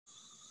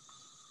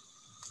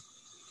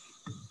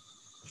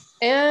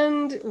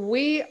And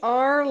we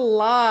are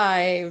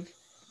live.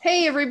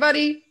 Hey,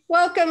 everybody.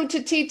 Welcome to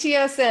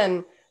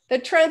TTSN, the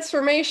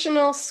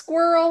Transformational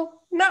Squirrel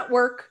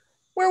Network,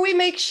 where we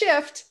make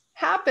shift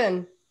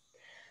happen.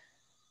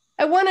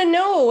 I want to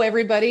know,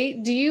 everybody,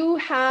 do you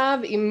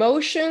have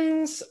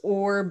emotions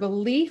or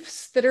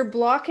beliefs that are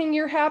blocking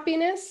your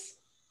happiness?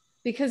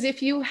 Because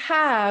if you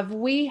have,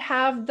 we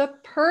have the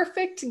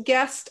perfect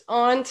guest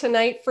on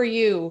tonight for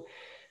you.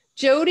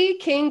 Jody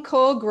King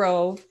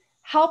Colegrove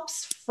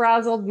helps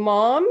frazzled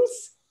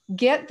moms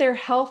get their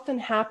health and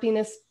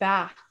happiness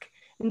back.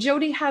 And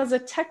Jody has a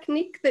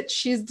technique that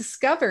she's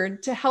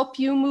discovered to help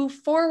you move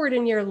forward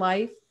in your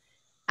life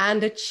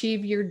and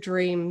achieve your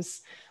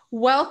dreams.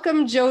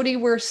 Welcome, Jody.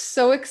 We're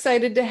so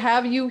excited to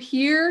have you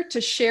here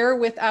to share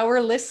with our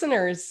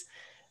listeners.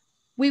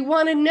 We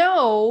want to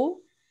know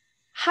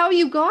how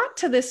you got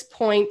to this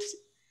point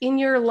in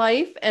your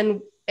life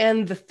and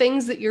the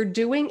things that you're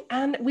doing.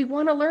 And we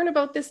want to learn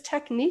about this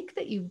technique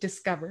that you've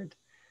discovered.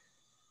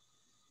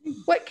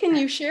 What can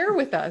you share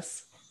with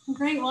us?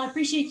 Great. Well, I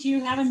appreciate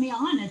you having me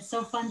on. It's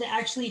so fun to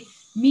actually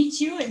meet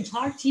you and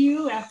talk to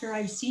you after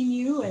I've seen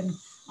you and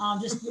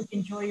just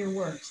enjoy your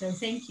work. So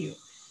thank you.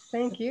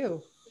 Thank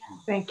you. Yeah.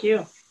 Thank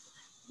you.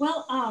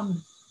 Well,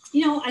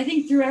 I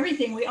think through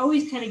everything, we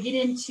always kind of get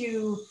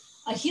into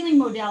a healing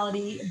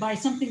modality by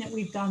something that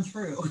we've gone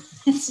through.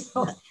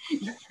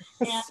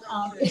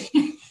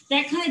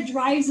 That kind of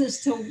drives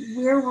us to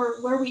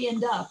where we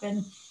end up.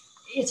 And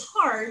it's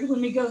hard when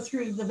we go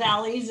through the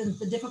valleys and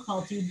the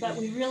difficulty, but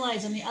we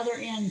realize on the other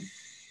end,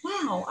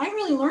 wow, I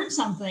really learned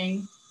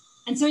something.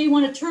 And so you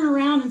want to turn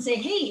around and say,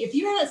 hey, if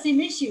you have that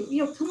same issue,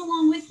 come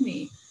along with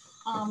me.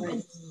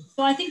 And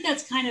so I think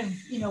that's kind of,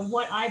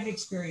 what I've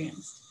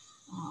experienced.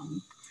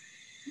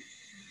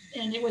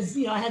 And it was,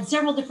 I had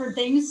several different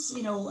things.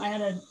 I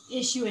had an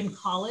issue in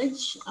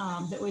college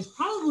that was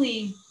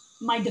probably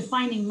my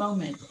defining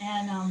moment.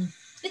 And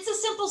it's a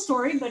simple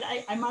story, but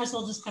I might as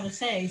well just kind of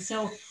say.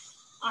 So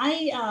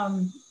I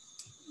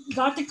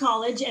got to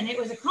college, and it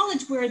was a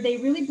college where they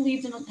really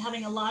believed in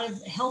having a lot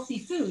of healthy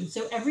food.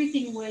 So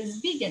everything was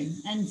vegan.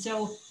 And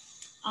so,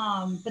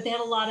 but they had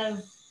a lot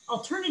of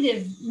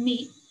alternative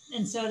meat.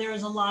 And so there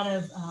was a lot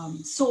of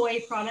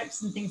soy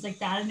products and things like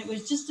that. And it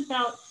was just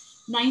about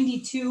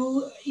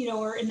 92,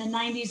 or in the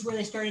 90s where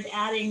they started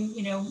adding,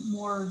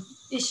 more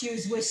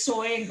issues with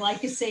soy and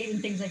glyphosate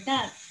and things like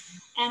that.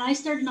 And I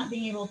started not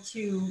being able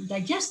to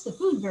digest the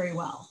food very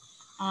well.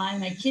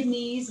 And my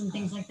kidneys and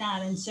things like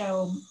that. And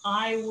so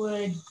I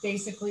would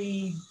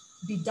basically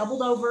be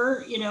doubled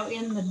over,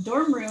 in the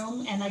dorm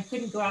room, and I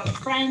couldn't go out with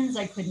friends.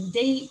 I couldn't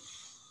date.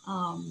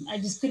 I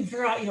just couldn't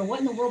figure out, what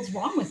in the world's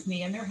wrong with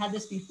me. I've never had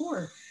this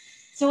before.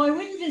 So I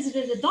went and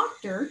visited a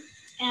doctor,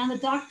 and the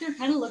doctor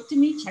kind of looked at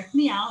me, checked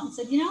me out, and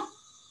said,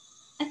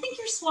 I think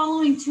you're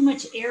swallowing too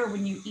much air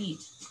when you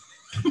eat.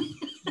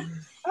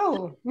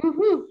 Oh,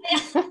 mm-hmm.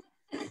 Yeah.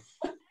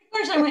 Of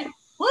course I went,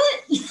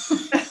 what?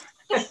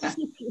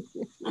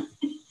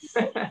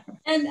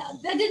 And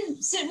that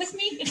didn't sit with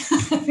me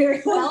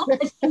very well. I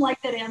didn't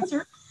like that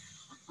answer.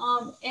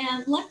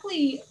 And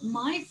luckily,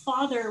 my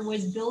father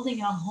was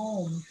building a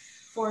home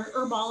for an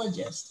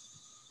herbologist.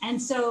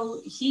 And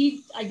so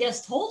he, I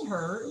guess, told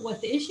her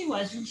what the issue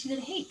was. And she said,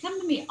 hey, come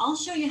to me. I'll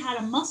show you how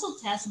to muscle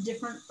test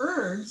different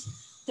herbs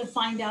to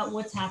find out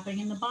what's happening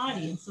in the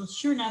body. And so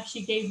sure enough,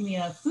 she gave me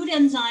a food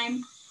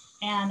enzyme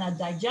and a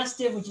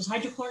digestive, which is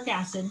hydrochloric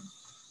acid.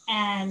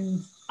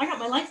 And I got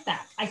my life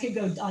back. I could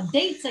go on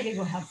dates. I could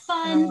go have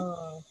fun.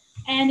 Oh.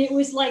 And it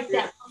was like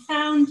that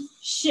profound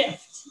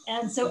shift.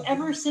 And so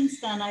ever since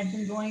then, I've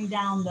been going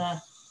down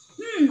the,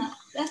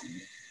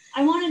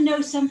 I want to know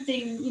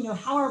something,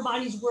 how our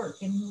bodies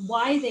work and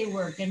why they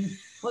work and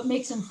what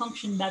makes them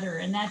function better.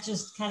 And that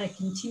just kind of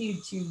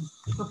continued to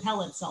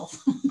propel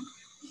itself.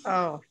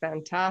 Oh,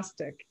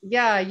 fantastic.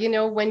 Yeah.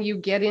 When you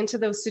get into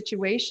those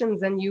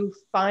situations and you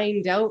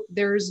find out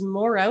there's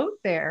more out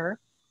there,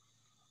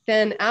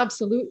 then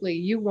absolutely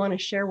you want to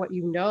share what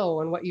you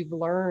know and what you've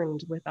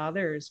learned with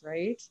others,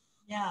 right?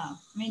 Yeah. I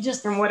mean,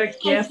 just and what a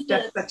gift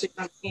at such a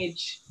young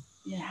age.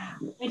 Yeah.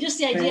 And just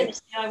the idea that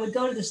I would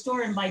go to the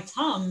store and buy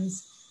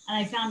Tums, and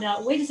I found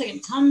out, wait a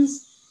second,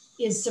 Tums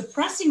is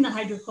suppressing the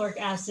hydrochloric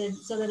acid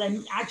so that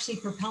I'm actually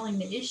propelling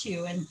the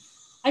issue. And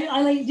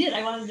I did.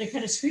 I wanted to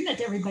kind of scream that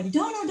to everybody.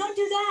 Don't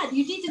do that.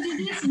 You need to do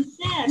this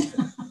instead.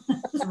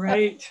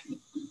 Right.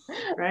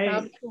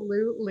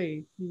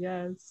 Absolutely.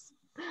 Yes.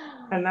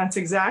 And that's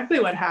exactly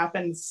what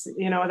happens.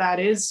 That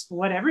is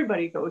what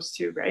everybody goes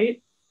to,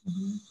 right?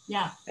 Mm-hmm.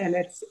 Yeah. And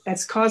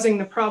it's causing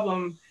the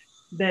problem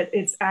that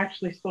it's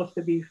actually supposed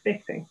to be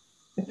fixing.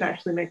 It's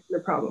actually making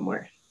the problem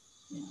worse.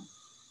 Yeah.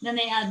 Then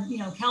they add,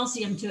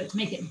 calcium to it to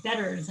make it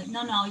better. It's like,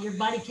 no, your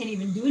body can't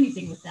even do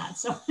anything with that.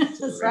 So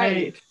just,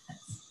 right.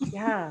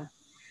 Yeah.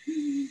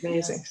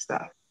 Amazing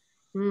stuff.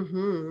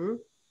 Mm-hmm.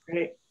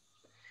 Great.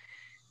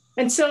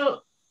 And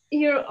so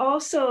you're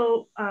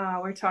also,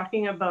 we're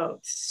talking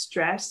about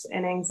stress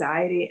and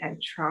anxiety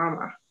and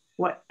trauma,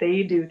 what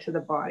they do to the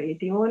body.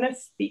 Do you want to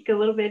speak a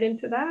little bit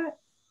into that?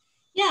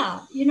 Yeah.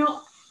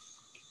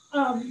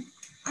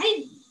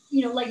 I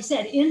you know, like I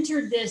said,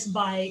 entered this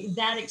by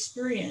that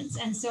experience.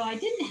 And so I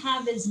didn't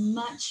have as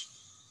much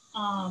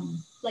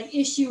like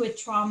issue with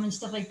trauma and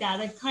stuff like that.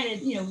 I kind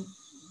of, you know,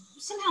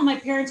 somehow my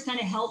parents kind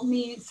of helped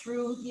me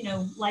through, you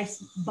know,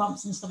 life's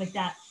bumps and stuff like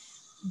that.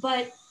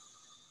 But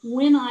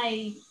when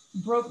I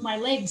broke my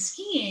leg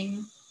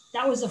skiing,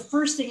 that was the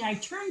first thing I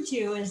turned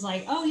to is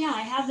like, oh yeah,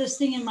 I have this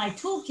thing in my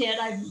toolkit.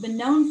 I've been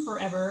known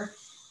forever.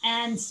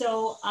 And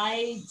so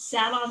I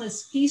sat on a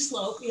ski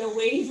slope, you know,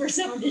 waiting for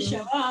someone to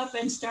show up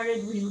and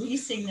started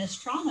releasing this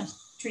trauma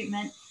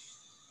treatment.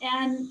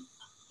 And,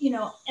 you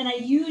know, and I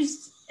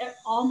used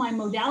all my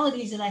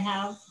modalities that I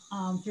have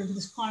through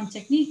this quantum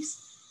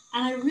techniques.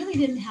 And I really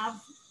didn't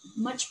have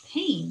much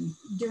pain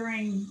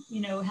during,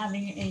 you know,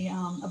 having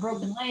a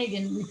broken leg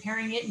and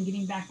repairing it and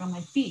getting back on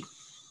my feet.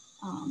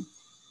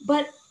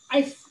 But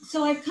I've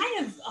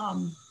kind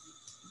of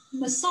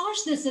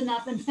massaged this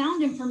enough and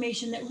found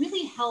information that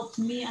really helped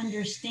me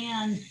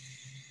understand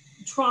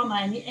trauma.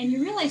 And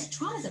you realize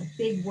trauma is a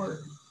big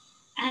word.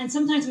 And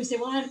sometimes we say,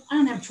 well, I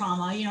don't have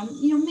trauma. You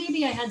know,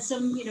 maybe I had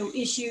some, you know,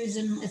 issues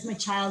as my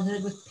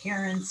childhood with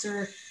parents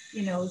or,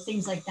 you know,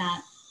 things like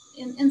that.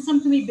 And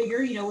some can be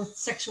bigger, you know, with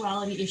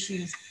sexuality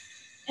issues.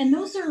 And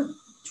those are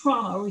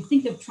trauma, or we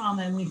think of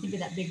trauma and we think of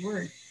that big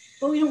word.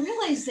 But we don't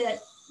realize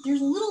that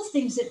there's little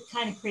things that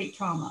kind of create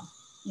trauma.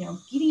 You know,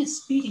 getting a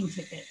speeding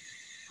ticket,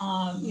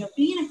 you know,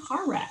 being in a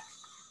car wreck,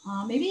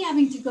 maybe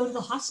having to go to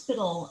the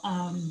hospital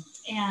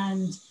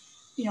and,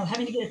 you know,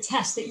 having to get a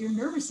test that you're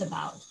nervous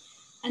about.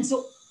 And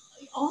so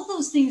all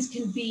those things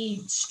can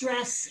be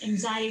stress,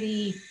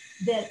 anxiety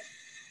that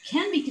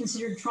can be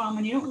considered trauma,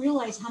 and you don't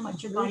realize how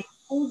much your body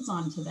holds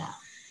on to that.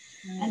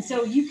 And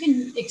so you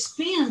can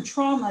expand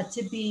trauma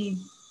to be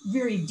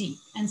very deep.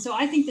 And so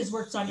I think this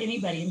works on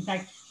anybody. In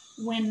fact,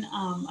 when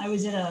I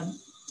was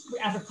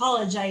after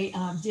college, I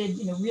did,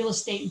 you know, real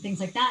estate and things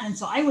like that. And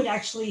so I would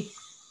actually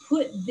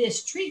put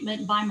this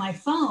treatment by my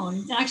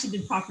phone. I actually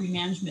did property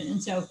management.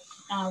 And so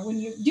when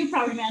you do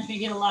property management,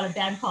 you get a lot of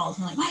bad calls.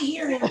 I'm like, my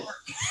heater didn't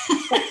work.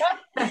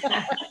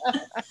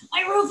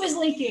 My roof is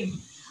leaking.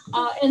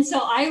 And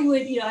so I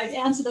would, you know, I'd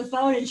answer the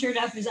phone, and sure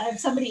enough, I have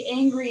somebody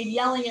angry and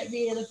yelling at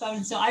me on the phone.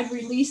 And so I'd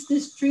release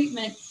this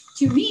treatment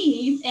to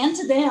me and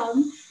to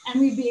them,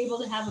 and we'd be able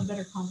to have a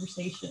better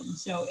conversation.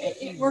 So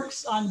it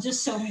works on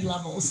just so many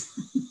levels.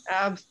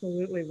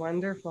 Absolutely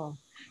wonderful.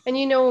 And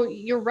you know,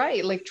 you're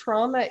right. Like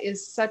trauma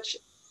is such,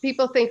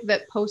 people think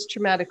that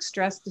post-traumatic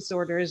stress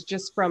disorder is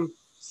just from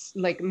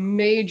like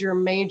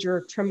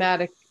major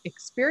traumatic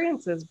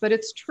experiences, but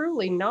it's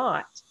truly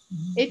not.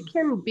 It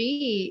can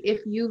be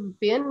if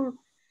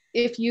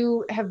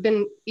you have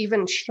been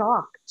even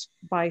shocked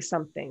by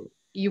something,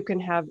 you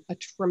can have a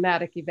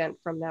traumatic event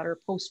from that, or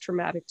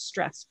post-traumatic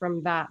stress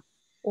from that.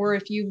 Or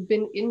if you've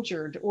been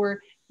injured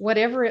or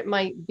whatever it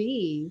might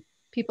be,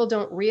 people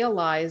don't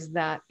realize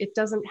that it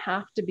doesn't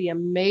have to be a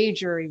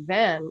major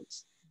event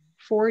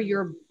for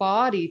your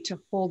body to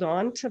hold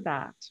on to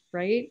that,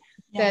 right?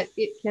 Yeah. That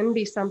it can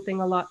be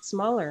something a lot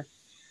smaller.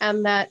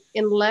 And that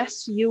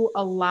unless you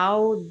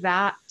allow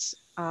that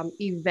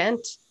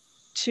event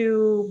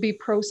to be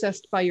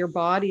processed by your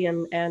body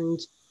and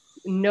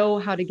know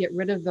how to get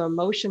rid of the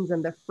emotions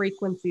and the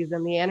frequencies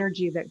and the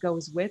energy that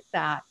goes with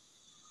that,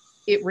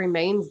 it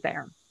remains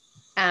there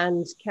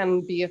and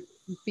can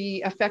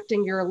be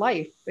affecting your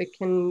life. It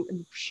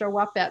can show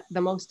up at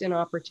the most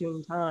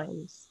inopportune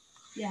times.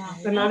 Yeah.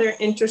 Another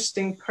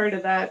interesting part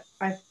of that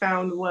I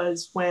found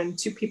was when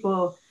two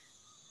people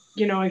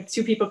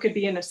could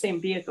be in the same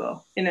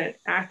vehicle in an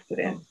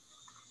accident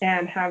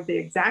and have the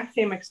exact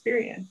same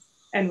experience.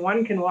 And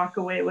one can walk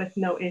away with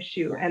no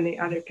issue and the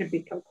other could be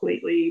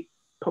completely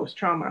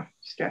post-trauma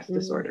stress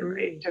disorder,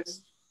 right?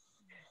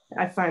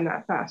 I find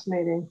that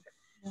fascinating.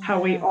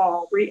 How we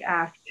all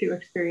react to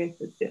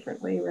experiences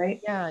differently,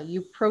 right? Yeah,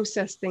 you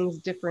process things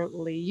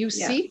differently. You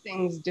see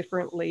things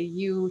differently.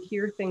 You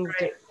hear things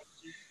differently.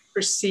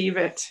 Perceive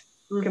it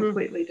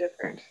completely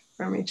different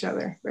from each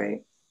other,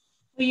 right?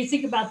 Well, you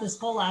think about this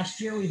whole last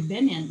year we've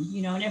been in,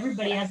 you know, and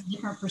everybody has a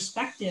different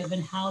perspective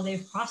and how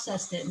they've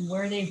processed it and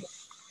where they've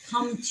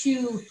come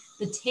to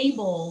the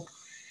table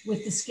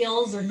with the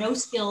skills or no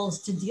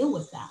skills to deal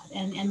with that.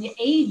 And the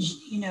age,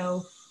 you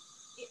know,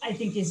 I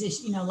think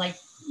is, you know, like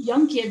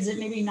young kids that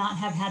maybe not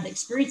have had the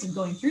experience of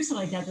going through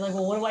something like that. They're like,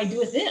 well, what do I do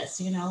with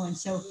this? You know? And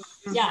so,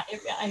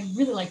 I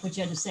really like what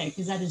you had to say,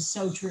 because that is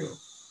so true.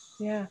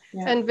 Yeah.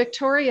 And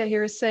Victoria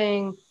here is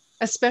saying,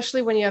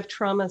 especially when you have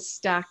trauma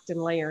stacked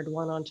and layered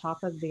one on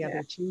top of the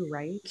other too,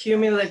 right?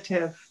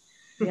 Cumulative.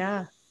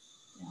 Yeah,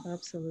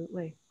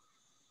 absolutely.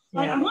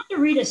 I wanted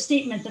to read a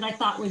statement that I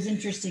thought was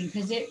interesting,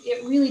 because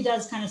it really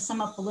does kind of sum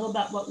up a little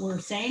bit what we're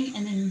saying,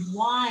 and then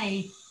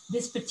why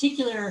this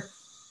particular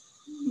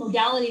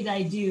modality that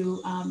I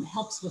do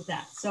helps with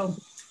that. So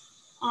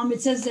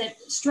it says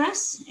that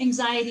stress,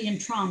 anxiety, and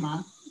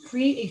trauma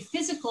create a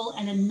physical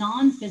and a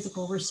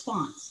non-physical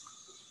response.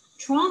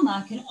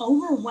 Trauma can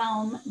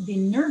overwhelm the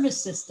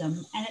nervous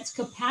system and its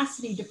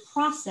capacity to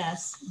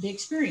process the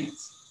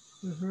experience.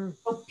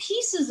 So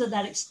pieces of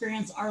that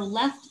experience are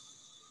left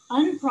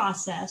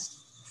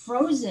unprocessed,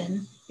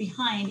 frozen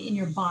behind in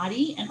your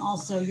body and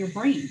also your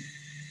brain.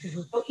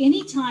 Mhm. So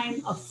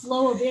anytime a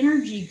flow of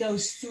energy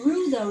goes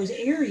through those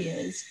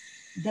areas,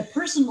 the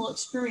person will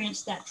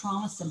experience that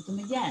trauma symptom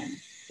again.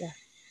 Yeah.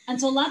 And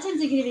so a lot of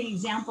times I give an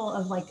example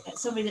of like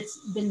somebody that's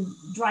been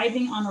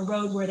driving on a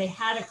road where they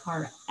had a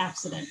car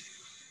accident.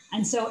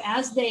 And so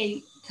as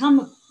they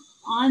come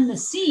on the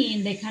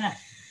scene, they kind of,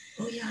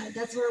 oh yeah,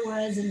 that's where it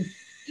was. And,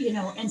 you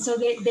know, and so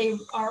they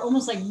are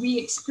almost like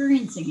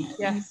re-experiencing it.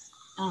 Yes.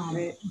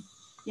 Right.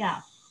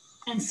 Yeah.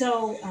 And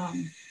so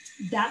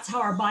that's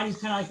how our bodies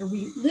kind of like are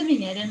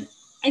reliving it. And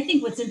I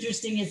think what's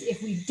interesting is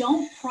if we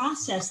don't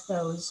process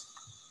those,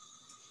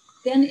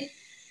 then,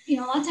 you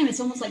know, a lot of times it's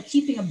almost like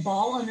keeping a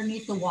ball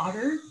underneath the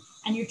water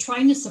and you're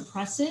trying to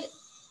suppress it.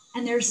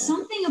 And there's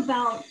something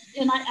about,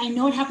 and I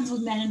know it happens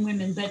with men and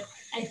women, but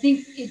I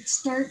think it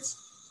starts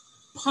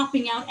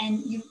popping out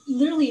and you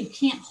literally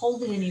can't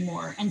hold it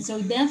anymore. And so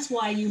that's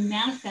why you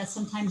manifest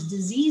sometimes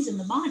disease in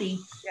the body,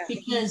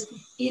 because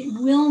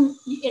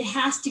it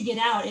has to get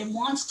out. It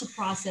wants to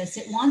process.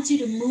 It wants you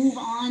to move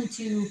on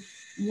to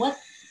what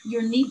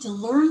you need to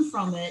learn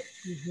from it.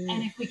 Mm-hmm.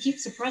 And if we keep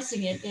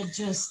suppressing it,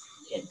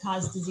 it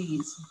causes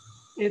disease.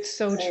 It's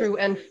so true.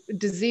 And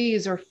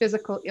disease or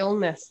physical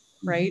illness,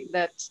 right?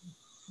 That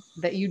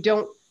you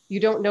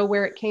don't know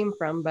where it came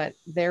from, but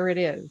there it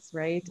is,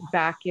 right?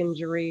 Back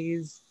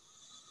injuries,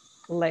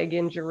 leg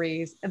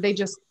injuries, they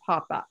just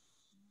pop up,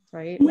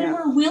 right? When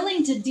we're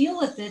willing to deal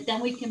with it, then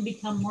we can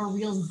become more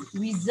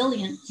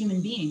resilient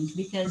human beings,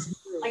 because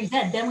like I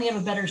said, then we have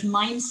a better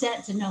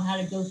mindset to know how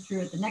to go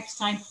through it the next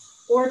time,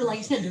 or to, like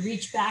I said, to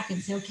reach back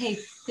and say, okay,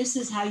 this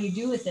is how you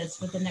do with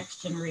this with the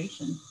next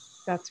generation.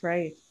 That's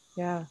right.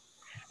 Yeah.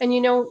 And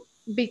you know,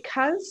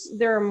 because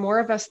there are more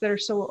of us that are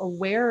so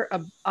aware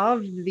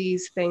of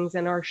these things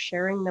and are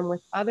sharing them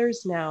with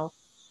others now,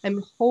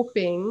 I'm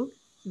hoping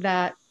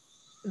that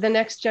the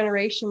next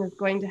generation is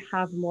going to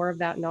have more of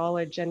that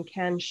knowledge and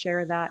can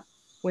share that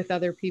with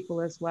other people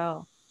as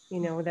well.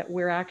 You know, that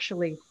we're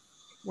actually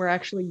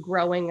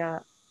growing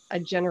a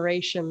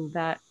generation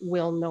that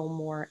will know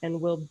more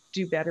and will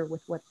do better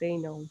with what they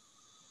know.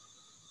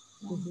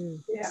 Mm-hmm.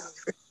 Yeah.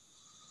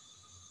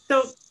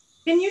 So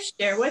can you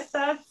share with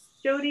us,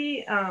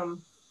 Jody,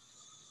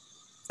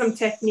 some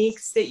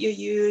techniques that you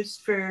use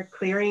for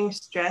clearing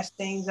stress,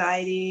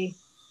 anxiety,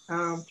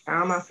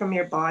 trauma from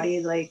your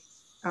body? Like,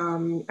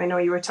 I know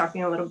you were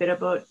talking a little bit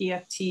about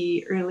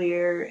EFT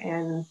earlier.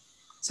 And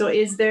so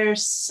is there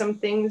some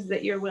things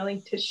that you're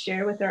willing to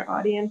share with our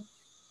audience?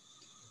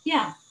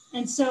 Yeah.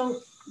 And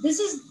so this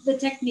is the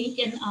technique,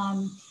 and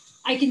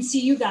I can see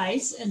you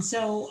guys. And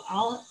so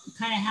I'll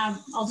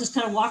just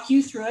kind of walk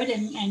you through it,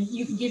 and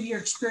you can give your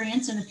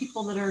experience, and the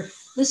people that are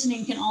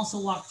listening can also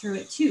walk through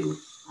it too,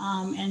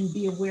 and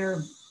be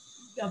aware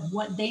of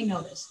what they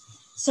notice.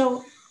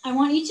 So I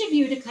want each of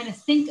you to kind of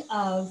think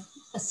of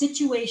a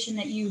situation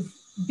that you've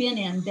been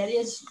in that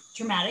is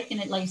traumatic. And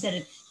it, like I said,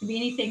 it can be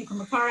anything from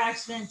a car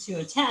accident to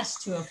a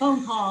test, to a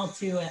phone call,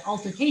 to an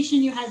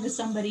altercation you had with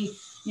somebody,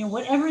 you know,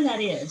 whatever that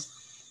is.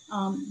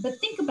 But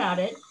think about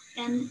it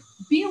and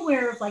be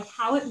aware of like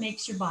how it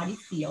makes your body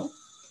feel,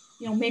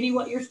 you know, maybe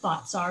what your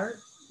thoughts are.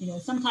 You know,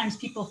 sometimes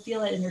people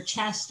feel it in their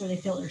chest, or they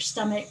feel it in their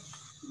stomach,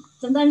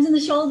 sometimes in the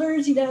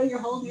shoulders, you know, you're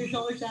holding your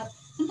shoulders up.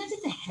 Sometimes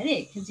it's a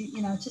headache because,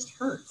 you know, it just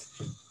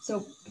hurts.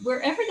 So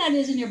wherever that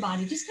is in your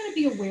body, just kind of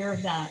be aware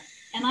of that.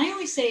 And I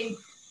always say,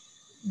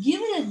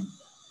 give it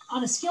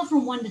on a scale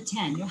from 1 to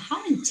 10, you know,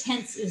 how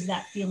intense is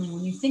that feeling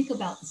when you think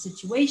about the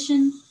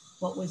situation,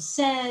 what was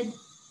said,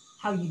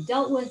 how you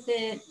dealt with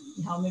it,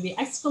 how maybe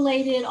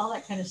escalated, all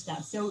that kind of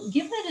stuff. So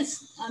give it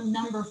a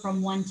number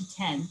from 1 to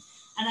 10.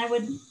 And I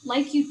would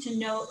like you to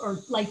know, or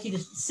like you to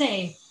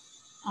say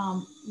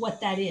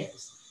what that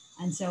is.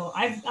 And so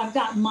I've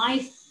got my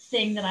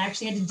thing that I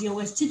actually had to deal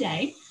with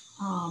today.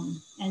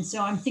 And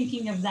so I'm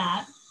thinking of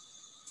that.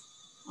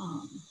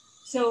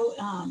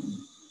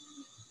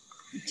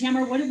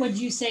 Tamara, what would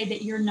you say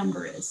that your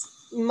number is?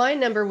 My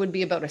number would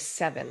be about a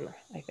 7,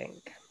 I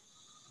think.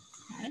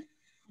 Got it.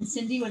 And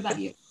Cindy, what about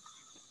you?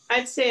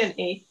 I'd say an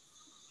 8.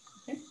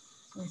 Okay,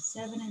 so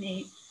 7 and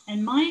 8.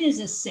 And mine is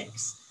a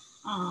 6.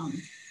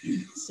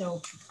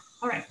 So,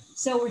 all right.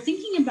 So we're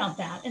thinking about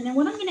that. And then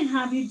what I'm going to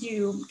have you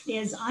do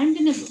is I'm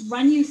going to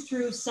run you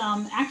through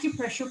some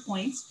acupressure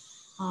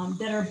points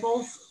that are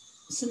both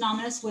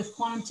synonymous with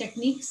quantum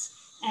techniques,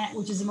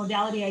 which is a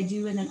modality I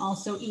do, and then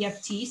also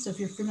EFT. So if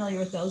you're familiar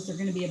with those, they're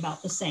going to be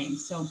about the same.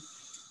 So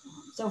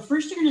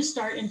first you're going to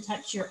start and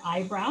touch your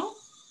eyebrow.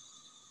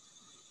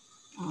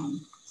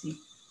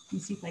 Let me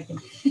see if I can.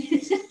 I'm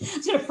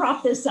just going to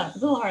prop this up.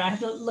 It's a little hard. I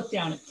have to look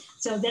down it.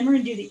 So then we're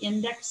going to do the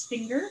index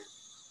finger.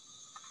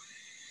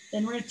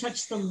 Then we're going to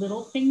touch the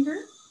little finger.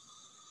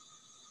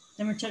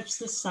 Then we're going to touch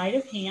the side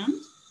of hand.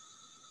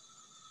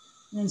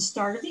 And then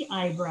start of the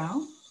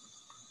eyebrow.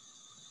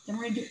 Then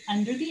we're going to do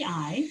under the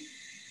eye.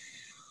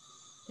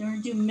 Then we're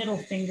going to do middle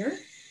finger,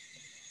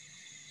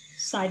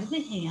 side of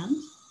the hand,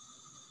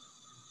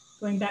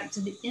 going back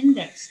to the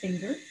index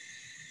finger,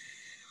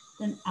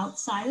 then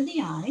outside of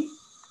the eye,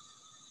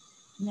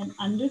 and then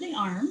under the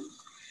arm,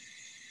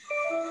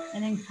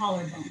 and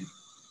collarbone.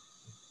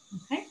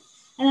 Okay,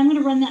 and I'm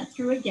going to run that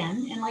through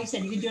again. And like I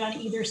said, you can do it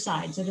on either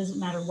side, so it doesn't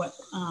matter what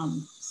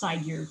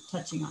side you're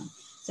touching on.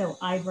 So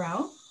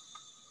eyebrow,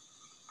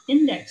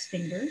 index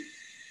finger,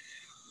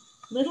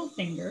 little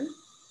finger,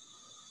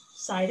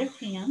 side of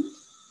hand,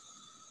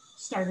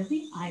 start of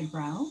the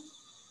eyebrow,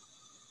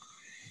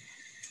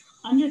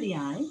 under the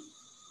eye,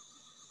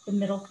 the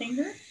middle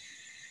finger,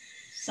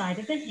 side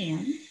of the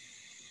hand,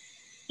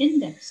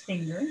 index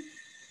finger,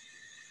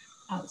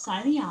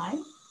 outside the eye,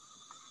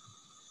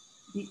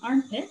 the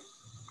armpit,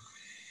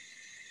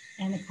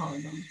 and the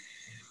collarbone.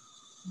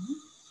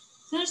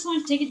 So I just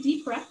want to take a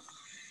deep breath.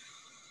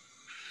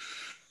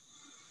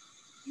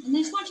 And I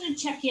just want you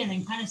to check in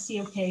and kind of see,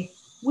 okay,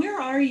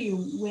 where are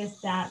you with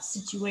that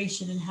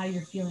situation and how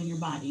you're feeling your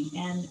body?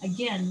 And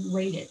again,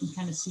 rate it and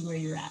kind of see where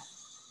you're at.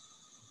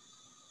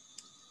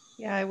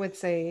 Yeah, I would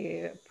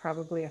say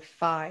probably a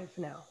 5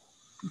 now.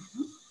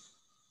 Mm-hmm.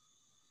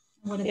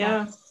 What about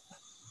yeah.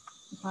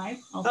 5?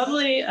 Also?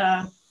 Probably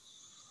 5.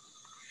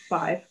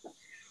 Okay,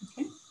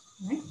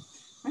 all right.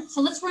 All right.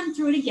 So let's run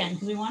through it again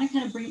because we want to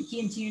kind of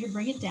continue to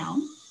bring it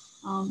down.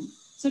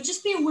 So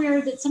just be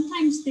aware that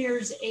sometimes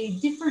there's a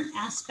different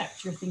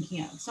aspect you're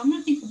thinking of. So I'm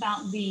going to think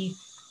about the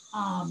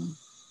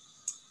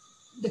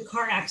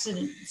car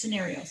accident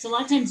scenario. So a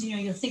lot of times,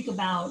 you'll think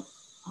about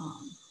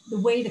the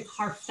way the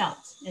car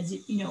felt as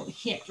it,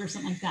 hit or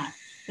something like that.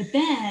 But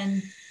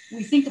then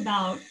we think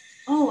about,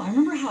 oh, I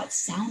remember how it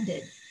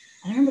sounded.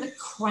 I remember the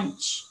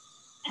crunch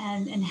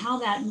and how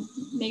that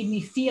made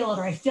me feel it,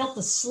 or I felt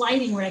the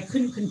sliding where I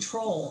couldn't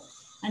control.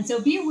 And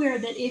so be aware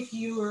that if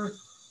you're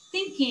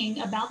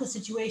thinking about the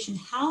situation,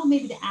 how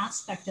maybe the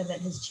aspect of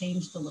it has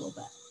changed a little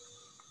bit.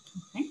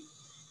 Okay,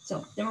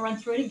 so then we'll run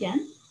through it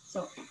again.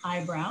 So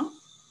eyebrow,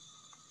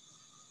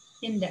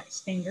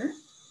 index finger,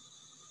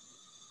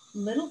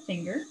 little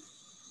finger,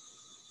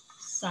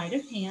 side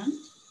of hand,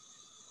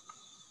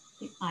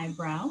 the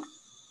eyebrow,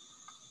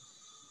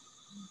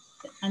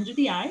 under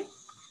the eye,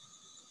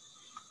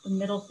 the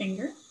middle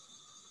finger,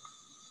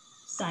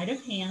 side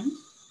of hand,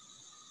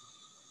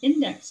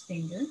 index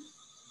finger,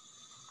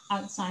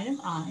 outside of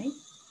eye,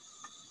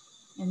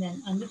 and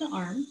then under the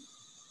arm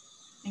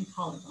and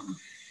collarbone.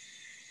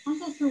 I'll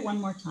go through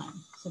one more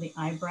time. So the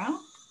eyebrow,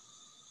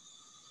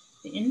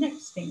 the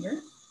index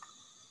finger,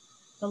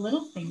 the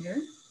little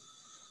finger,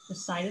 the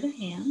side of the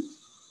hand,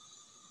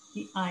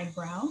 the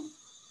eyebrow,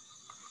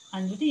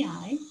 under the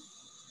eye,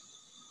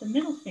 the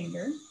middle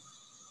finger,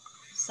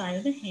 side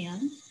of the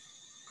hand,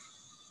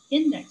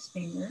 index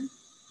finger,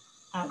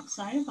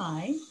 outside of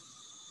eye,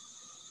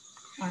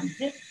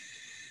 armpit,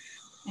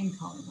 and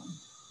collarbone.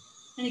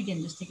 And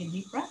again, just take a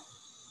deep breath.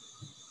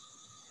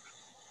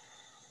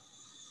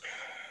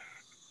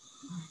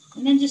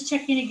 And then just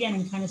check in again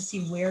and kind of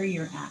see where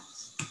you're at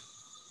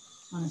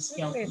on a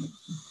scale.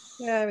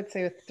 Yeah, I would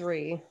say a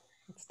 3.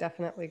 It's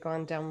definitely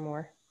gone down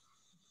more.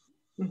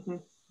 Mm-hmm.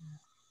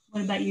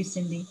 What about you,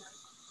 Cindy?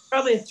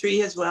 Probably a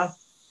 3 as well.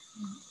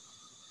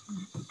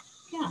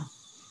 Yeah.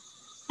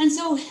 And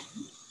so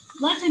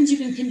a lot of times you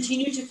can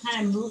continue to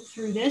kind of move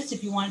through this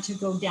if you want to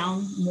go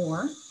down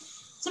more.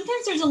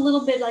 Sometimes there's a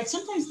little bit, like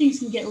sometimes things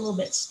can get a little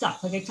bit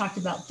stuck. Like I talked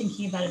about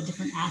thinking about a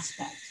different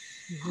aspect.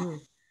 Mm-hmm.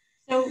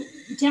 So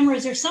Tamara,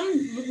 is there some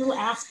little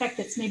aspect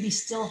that's maybe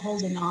still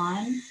holding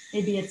on?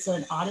 Maybe it's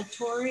an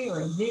auditory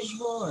or a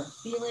visual or a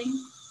feeling?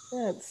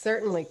 Yeah, it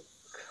certainly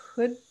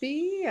could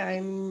be.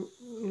 I'm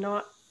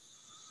not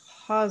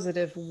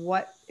positive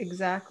what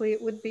exactly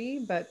it would be,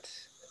 but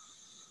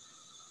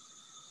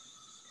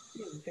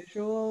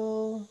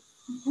visual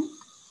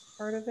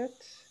part of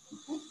it.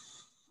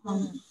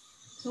 Okay.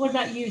 So what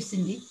about you,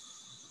 Cindy?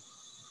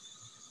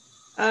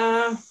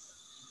 I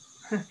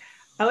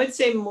would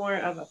say more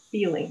of a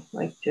feeling,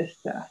 like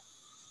just a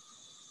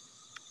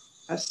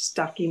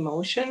stuck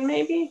emotion,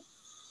 maybe.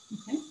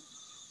 Okay.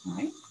 All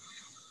right.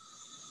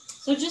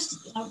 So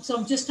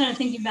I'm just kind of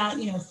thinking about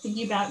you,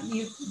 Cindy,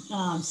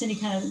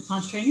 kind of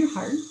concentrating your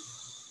heart.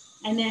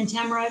 And then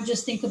Tamara,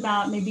 just think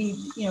about maybe,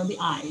 the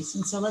eyes.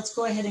 And so let's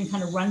go ahead and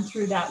kind of run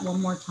through that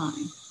one more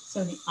time.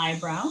 So the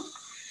eyebrow,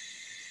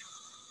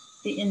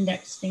 the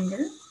index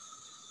finger,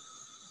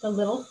 the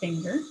little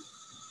finger,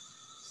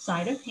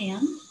 side of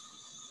hand,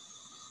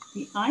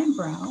 the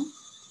eyebrow,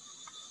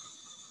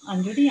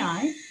 under the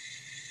eye,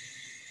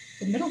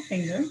 the middle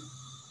finger,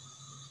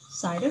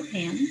 side of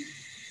hand,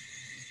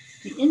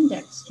 the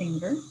index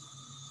finger,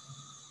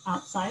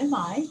 outside of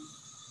eye,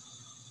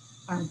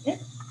 armpit,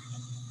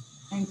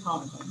 and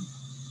collarbone.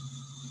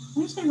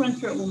 I'm just going to run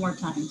through it one more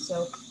time.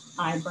 So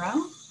eyebrow,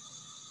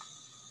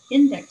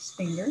 index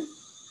finger,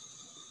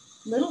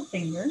 little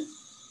finger,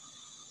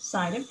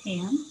 side of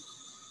hand,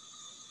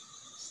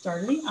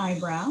 start of the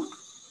eyebrow,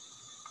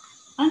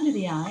 under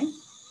the eye,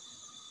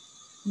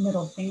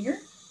 middle finger,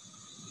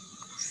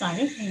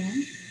 side of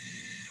hand,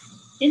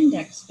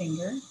 index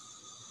finger,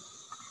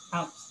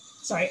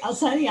 outside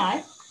of the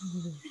eye,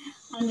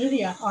 under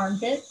the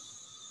armpit,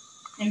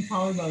 and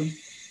collarbone.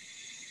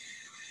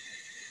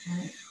 All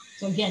right.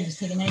 So again, just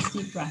take a nice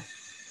deep breath.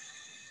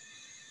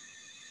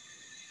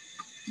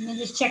 And then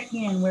just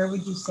checking in, where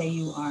would you say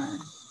you are?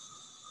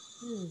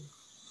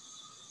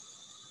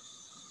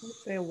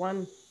 Let's say a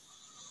 1.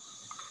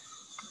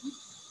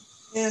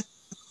 Yeah.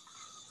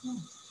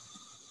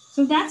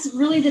 So that's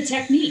really the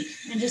technique,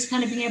 and just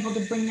kind of being able to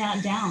bring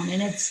that down.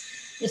 And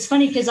it's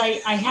funny because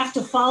I have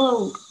to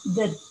follow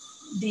the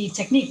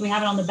technique. We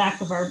have it on the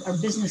back of our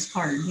business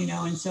card, you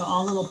know, and so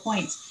all little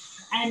points.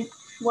 And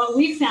what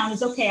we found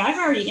is, okay, I've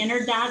already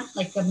entered that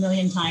like a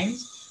million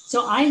times.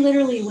 So I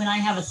literally, when I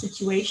have a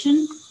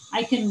situation,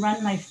 I can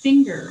run my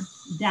finger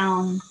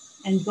down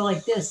and go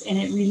like this, and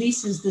it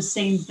releases the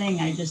same thing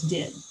I just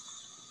did.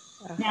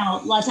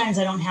 Now, a lot of times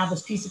I don't have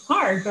this piece of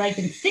card, but I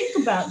can think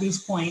about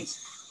these points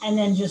and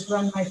then just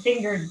run my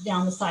finger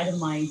down the side of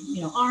my,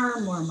 you know,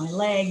 arm or my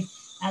leg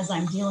as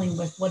I'm dealing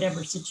with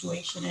whatever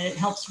situation. And it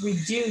helps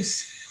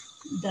reduce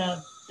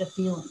the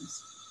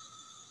feelings.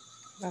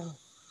 Wow.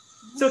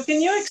 So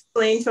can you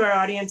explain to our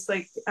audience,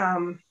 like,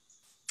 I'm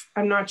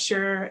not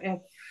sure if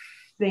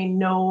they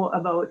know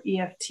about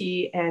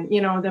EFT and,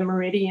 you know, the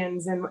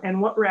meridians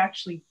and what we're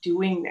actually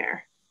doing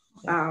there,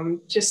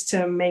 just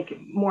to make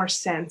more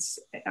sense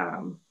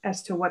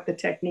as to what the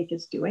technique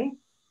is doing.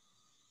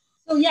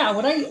 So yeah,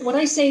 what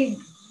I say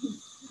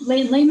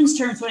in layman's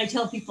terms, what I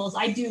tell people is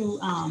I do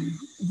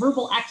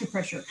verbal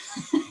acupressure.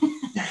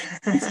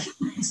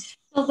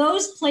 So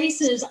those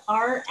places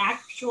are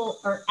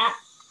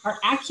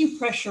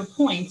acupressure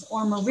points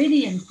or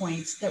meridian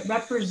points that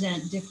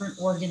represent different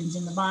organs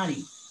in the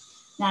body.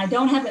 Now, I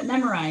don't have it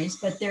memorized,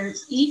 but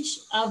there's each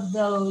of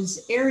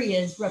those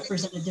areas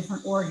represent a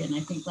different organ. I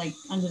think like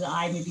under the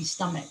eye, maybe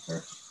stomach,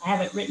 or I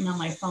have it written on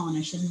my phone.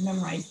 I should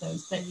memorize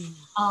those. But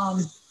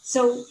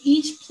so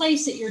each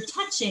place that you're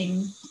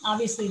touching,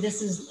 obviously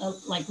this is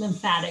like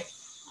lymphatic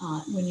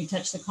when you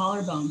touch the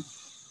collarbone.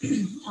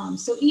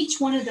 So each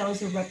one of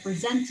those are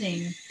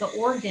representing the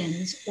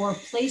organs or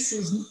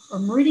places or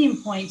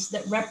meridian points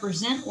that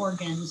represent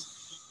organs,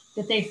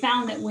 that they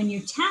found that when you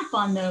tap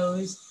on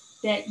those,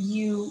 that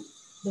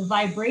the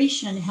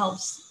vibration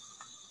helps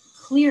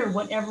clear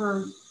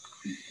whatever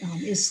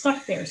is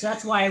stuck there. So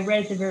that's why I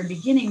read at the very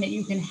beginning that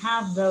you can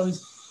have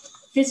those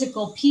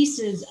physical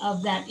pieces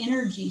of that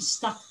energy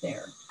stuck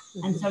there.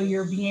 And so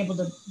you're being able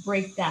to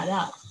break that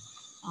up.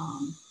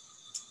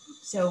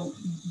 So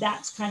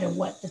that's kind of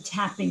what the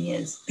tapping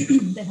is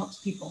that helps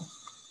people.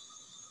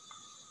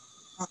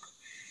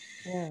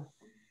 Yeah.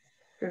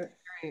 Good.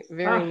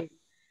 Very.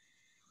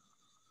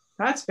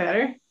 That's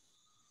better.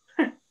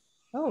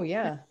 Oh,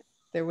 yeah.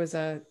 There was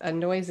a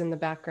noise in the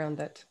background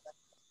that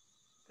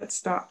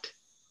stopped.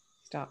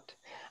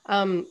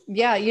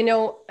 Yeah, you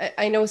know,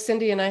 I know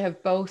Cindy and I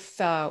have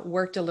both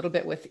worked a little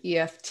bit with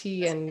EFT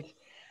and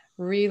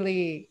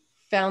really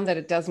found that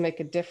it does make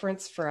a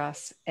difference for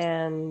us.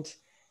 And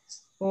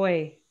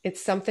boy,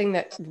 it's something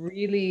that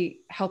really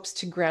helps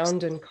to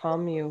ground and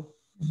calm you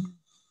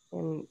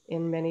in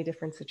many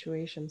different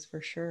situations, for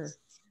sure.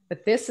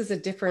 But this is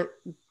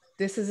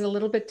a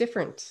little bit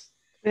different.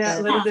 Yeah,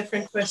 a little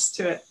different twist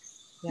to it.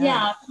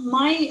 Yeah,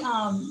 my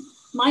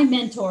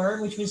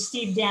mentor, which was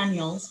Steve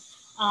Daniels,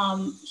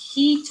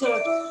 he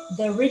took one of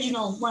the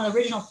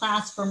original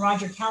class from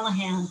Roger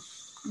Callahan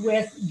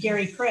with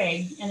Gary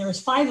Craig, and there was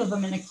 5 of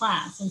them in the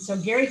class. And so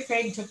Gary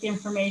Craig took the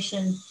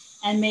information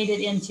and made it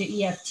into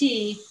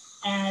EFT,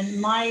 and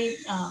my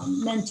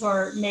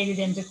mentor made it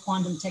into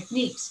quantum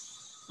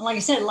techniques. And like I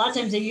said, a lot of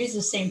times they use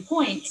the same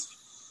points.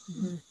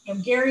 You know,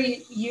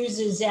 Gary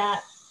uses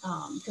that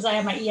because I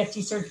have my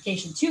EFT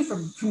certification too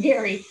from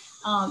Gary.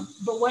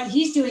 But what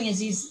he's doing is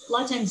he's a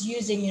lot of times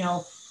using, you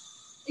know,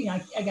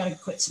 I got to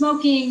quit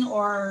smoking,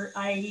 or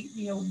I,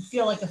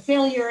 feel like a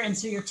failure. And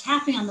so you're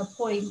tapping on the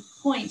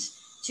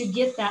points to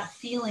get that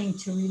feeling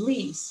to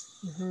release.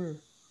 Mm-hmm.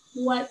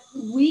 What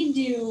we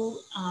do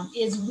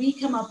is we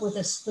come up with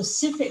a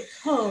specific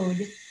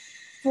code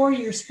for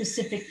your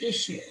specific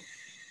issue.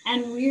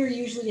 And we're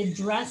usually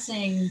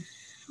addressing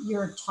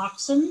your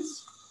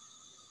toxins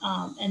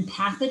and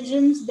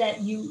pathogens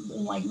that you,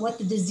 like what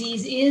the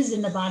disease is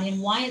in the body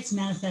and why it's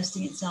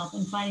manifesting itself,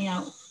 and finding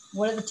out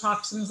what are the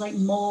toxins like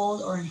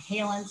mold or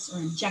inhalants or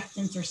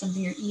injectants or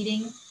something you're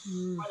eating,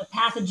 or the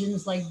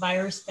pathogens like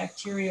virus,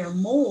 bacteria, or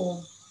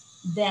mold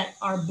that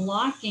are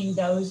blocking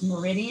those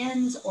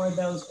meridians or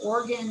those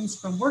organs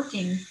from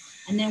working.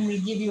 And then we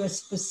give you a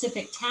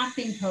specific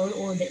tapping code,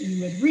 or that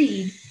you would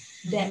read,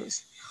 that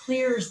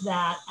clears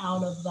that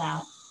out of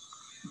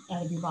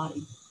your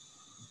body.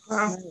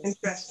 Wow,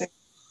 interesting.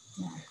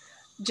 Yeah.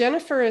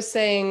 Jennifer is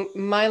saying,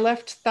 my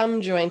left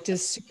thumb joint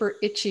is super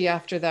itchy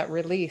after that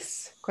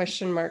release.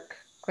 Question mark.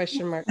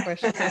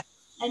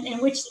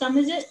 And which thumb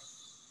is it?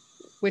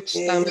 Which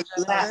thumb?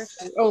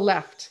 Left. Oh,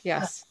 left.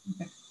 Yes.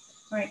 Okay.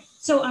 All right.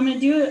 So I'm going to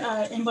do,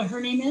 and what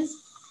her name is?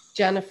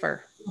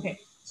 Jennifer. Okay.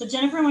 So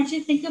Jennifer, I want you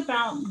to think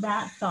about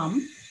that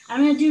thumb.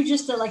 I'm going to do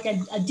just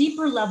a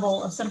deeper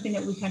level of something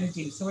that we kind of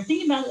do. So we're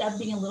thinking about that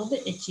being a little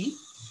bit itchy.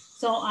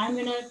 So I'm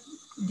going to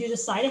do the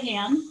side of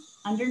hand,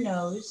 under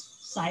nose,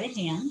 side of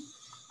hand.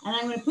 And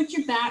I'm going to put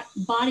your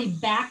body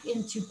back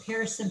into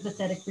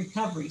parasympathetic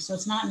recovery. So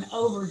it's not an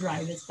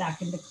overdrive, it's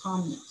back into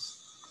calmness.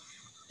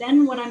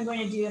 then what I'm going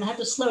to do, and I have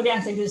to slow down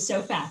because I do this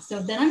so fast.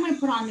 So then I'm going to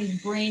put on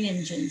these brain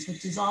engines,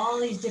 which is all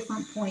these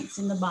different points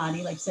in the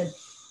body. Like I said,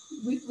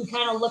 we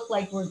kind of look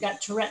like we've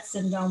got Tourette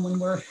syndrome when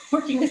we're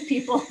working with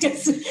people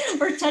because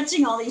we're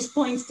touching all these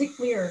points to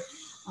clear.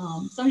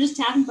 So I'm just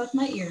tapping both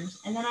my ears,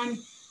 and then I'm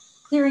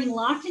clearing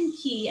lock and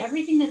key,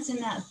 everything that's in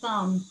that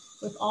thumb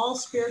with all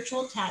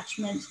spiritual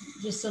attachment,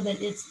 just so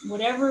that it's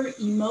whatever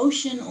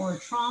emotion or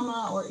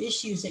trauma or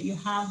issues that you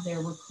have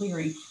there, we're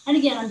clearing. And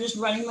again, I'm just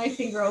running my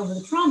finger over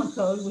the trauma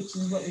code, which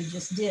is what we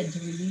just did to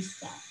release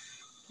that.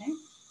 Okay.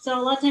 So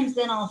a lot of times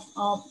then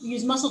I'll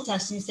use muscle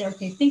testing and say,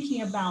 okay,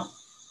 thinking about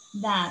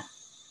that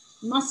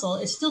muscle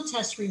is still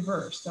test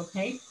reversed.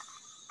 Okay.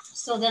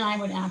 So then I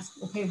would ask,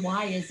 okay,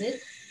 why is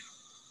it?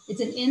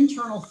 It's an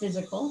internal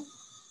physical.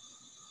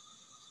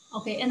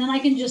 Okay, and then I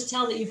can just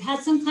tell that you've had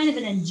some kind of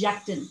an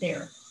injectant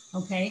there.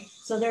 Okay,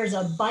 so there's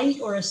a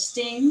bite or a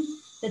sting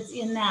that's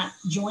in that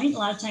joint. A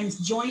lot of times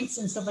joints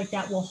and stuff like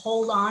that will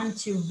hold on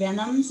to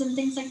venoms and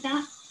things like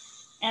that.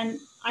 And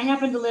I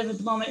happen to live at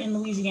the moment in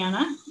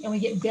Louisiana, and we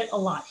get bit a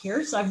lot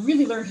here. So I've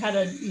really learned how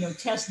to,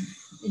 test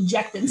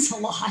injectants a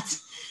lot.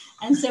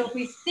 And so if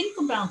we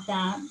think about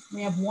that,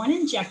 we have one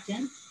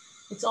injectant.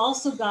 It's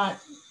also got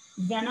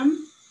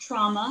venom,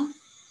 trauma,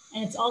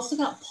 and it's also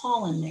got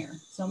pollen there.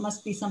 So it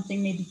must be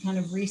something maybe kind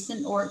of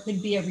recent, or it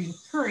could be a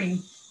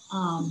recurring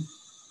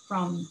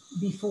from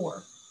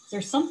before.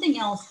 There's something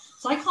else.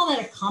 So I call that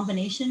a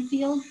combination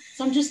field.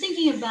 So I'm just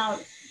thinking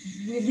about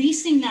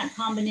releasing that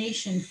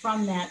combination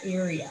from that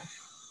area.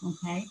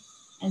 Okay.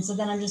 And so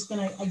then I'm just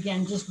going to,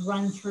 again, just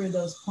run through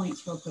those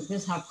points real quick.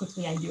 This is how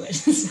quickly I do it.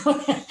 So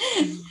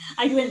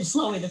I do it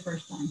slowly the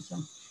first time.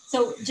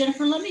 So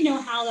Jennifer, let me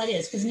know how that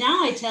is, because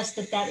now I test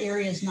that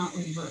area is not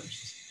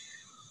reversed.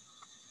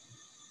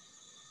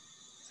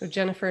 So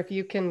Jennifer, if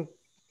you can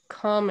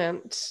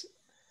comment,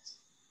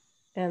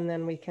 and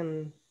then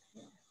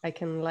I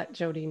can let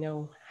Jody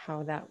know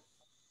how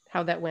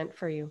that went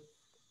for you.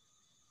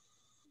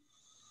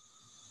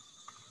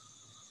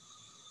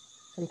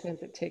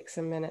 Sometimes it takes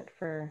a minute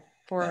for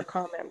our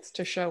comments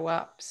to show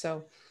up.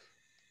 So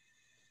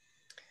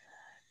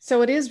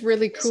it is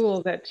really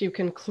cool that you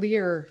can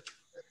clear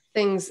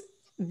things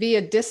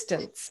via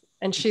distance.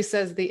 And she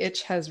says the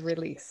itch has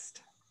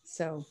released.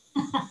 So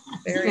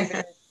very,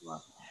 very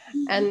cool.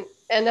 And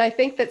I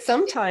think that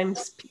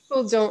sometimes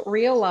people don't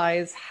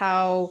realize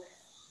how,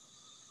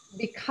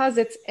 because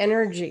it's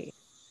energy,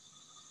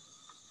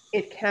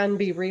 it can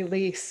be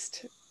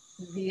released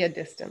via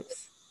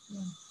distance.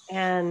 Yeah.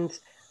 And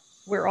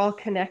we're all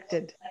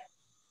connected,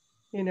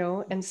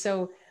 and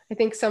so I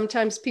think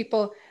sometimes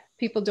people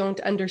don't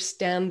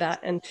understand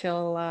that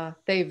until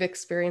they've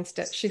experienced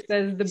it. She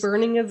says the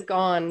burning is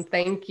gone.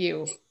 Thank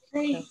you.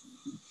 Great.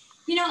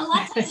 A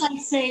lot of times I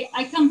say,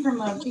 I come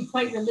from a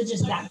quite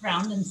religious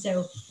background. And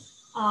so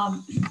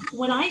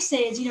what I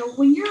say is,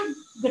 when you're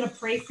going to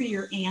pray for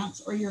your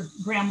aunt or your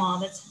grandma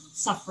that's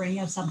suffering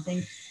of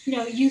something,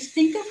 you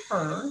think of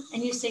her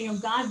and you say,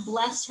 God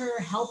bless her,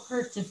 help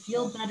her to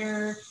feel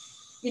better,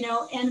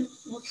 and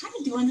we're kind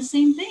of doing the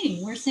same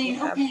thing. We're saying,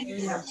 yeah,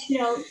 okay,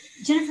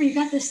 Jennifer, you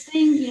got this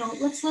thing,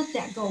 let's let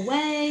that go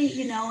away,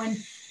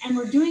 and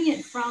we're doing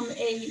it from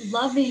a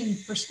loving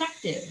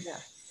perspective. Yeah.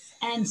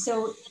 And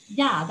so,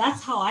 yeah,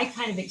 that's how I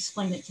kind of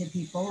explain it to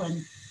people.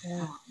 And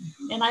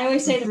I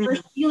always say the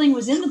first healing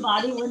was in the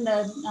body when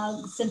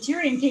the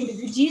centurion came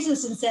to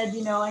Jesus and said,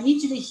 I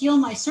need you to heal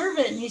my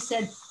servant. And he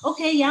said,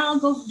 okay, yeah, I'll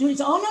go do it.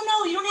 So, oh,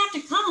 no, you don't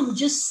have to come.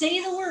 Just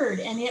say the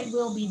word and it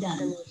will be done.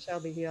 And it shall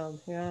be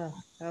healed. Yeah,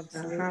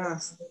 absolutely. Uh-huh.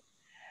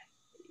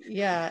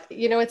 Yeah,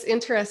 it's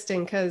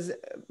interesting because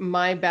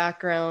my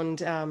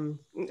background,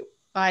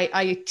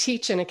 I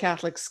teach in a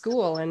Catholic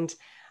school, and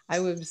I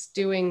was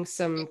doing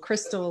some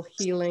crystal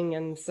healing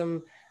and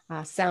some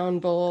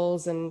sound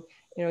bowls and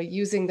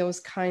using those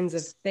kinds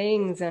of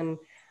things. And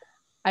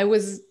I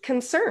was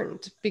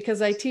concerned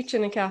because I teach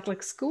in a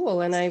Catholic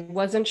school and I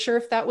wasn't sure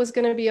if that was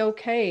going to be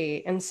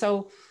okay. And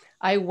so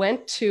I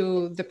went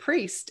to the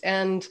priest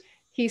and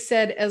he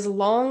said, as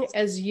long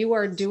as you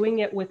are doing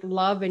it with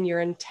love and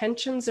your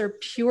intentions are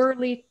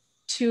purely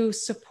to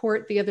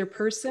support the other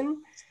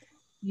person,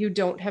 you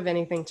don't have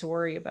anything to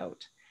worry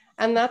about.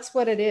 And that's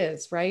what it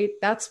is, right?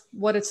 That's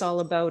what it's all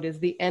about, is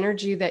the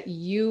energy that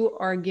you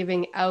are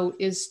giving out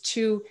is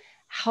to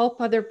help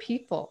other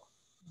people.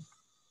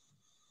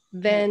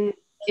 Then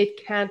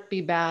it can't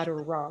be bad or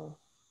wrong,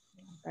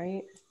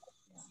 right?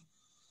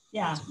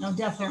 Yeah, no,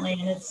 definitely.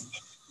 And it's,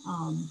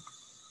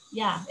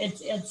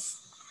 it's,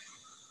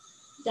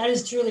 that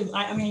is truly,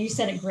 I mean, you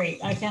said it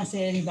great. I can't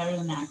say it any better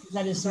than that, because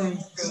that is so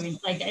true.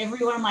 Like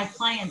every one of my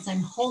clients,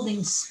 I'm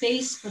holding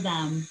space for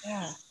them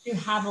to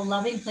have a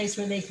loving place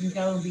where they can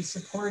go and be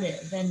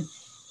supportive. And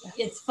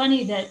it's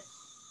funny that,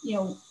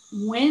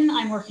 when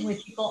I'm working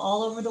with people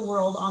all over the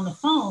world on the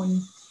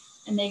phone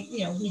and they,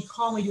 we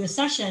call, we do a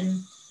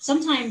session,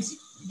 sometimes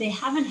they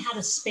haven't had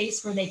a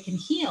space where they can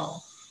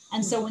heal.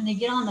 And so when they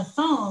get on the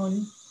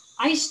phone,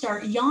 I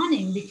start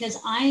yawning because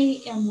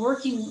I am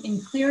working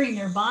in clearing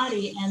their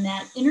body, and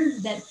that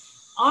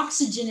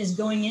oxygen is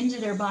going into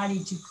their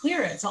body to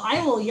clear it. So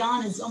I will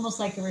yawn is almost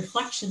like a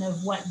reflection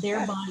of what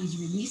their body's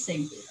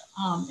releasing.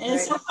 And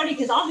it's so funny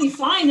because I'll be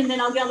fine and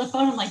then I'll get on the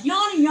phone. I'm like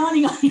yawning,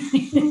 yawning,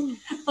 yawning.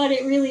 But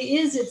it really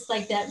is. It's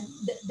like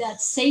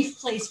that safe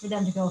place for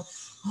them to go.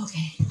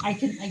 Okay, I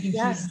can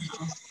Yes,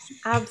 now.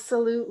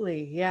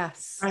 Absolutely.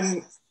 Yes.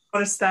 I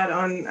noticed that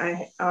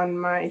on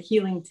my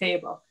healing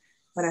table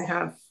when I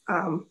have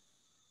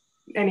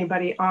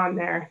anybody on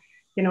there,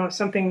 you know,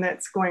 something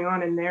that's going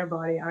on in their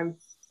body, I'm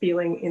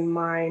feeling in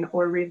mine,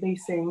 or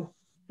releasing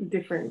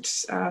different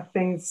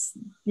things,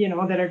 you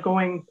know, that are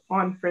going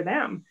on for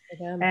them.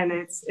 And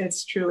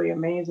it's truly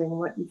amazing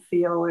what you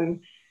feel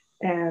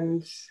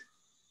and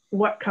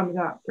what comes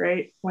up,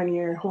 right, when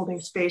you're holding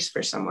space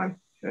for someone.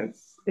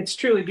 It's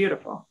truly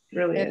beautiful. It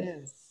really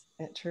is.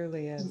 It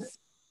truly is.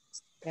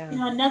 Yeah. You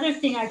know, another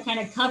thing I kind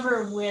of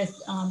cover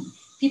with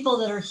people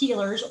that are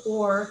healers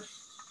or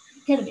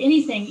kind of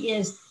anything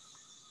is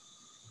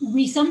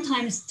we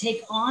sometimes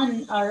take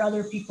on our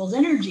other people's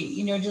energy,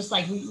 you know, just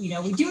like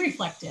we do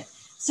reflect it.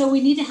 So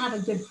we need to have a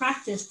good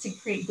practice to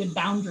create good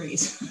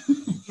boundaries.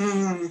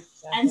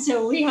 And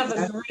so we have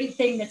a great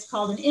thing that's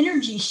called an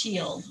energy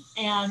shield.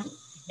 And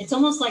it's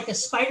almost like a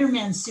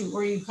Spider-Man suit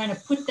where you kind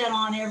of put that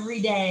on every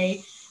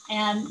day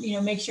and, you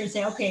know, make sure to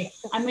say, okay,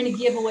 I'm going to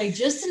give away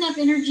just enough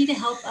energy to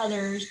help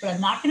others, but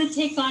I'm not going to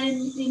take on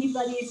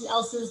anybody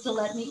else's to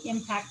let me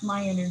impact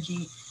my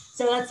energy.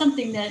 So that's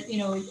something that, you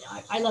know,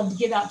 I love to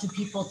give out to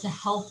people to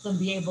help them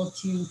be able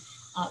to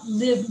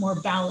live more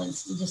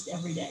balanced just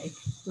every day.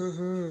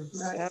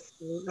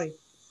 Absolutely.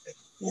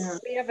 Yeah.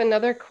 We have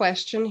another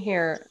question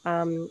here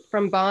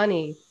from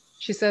Bonnie.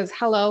 She says,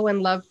 hello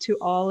and love to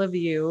all of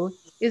you.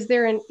 Is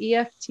there an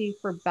EFT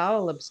for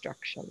bowel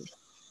obstruction?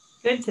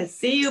 Good to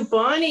see you,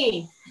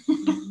 Bonnie.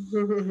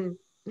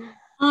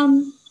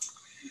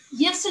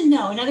 Yes and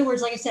no. In other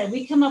words, like I said,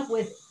 we come up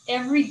with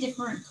every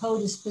different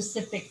code is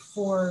specific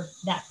for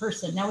that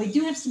person. Now, we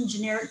do have some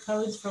generic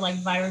codes for like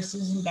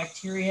viruses and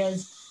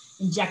bacterias,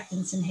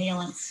 injectants,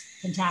 inhalants,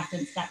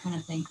 contactants, that kind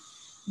of thing.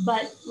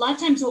 But a lot of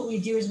times what we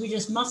do is we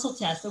just muscle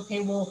test.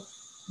 Okay, well,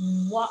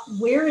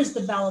 where is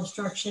the bowel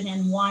obstruction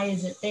and why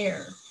is it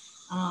there?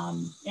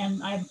 And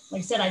like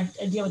I said,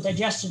 I deal with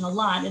digestion a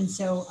lot. And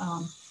so,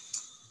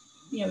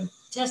 you know,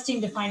 testing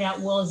to find out,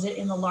 well, is it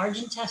in the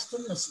large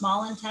intestine, the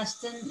small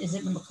intestine? Is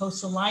it the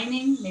mucosal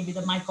lining, maybe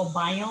the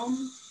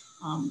microbiome?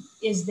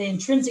 Is the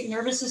intrinsic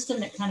nervous system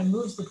that kind of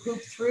moves the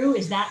poop through,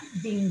 is that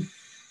being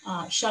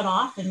shut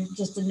off? And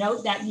just a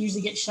note, that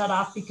usually gets shut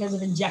off because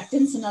of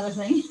injectants, another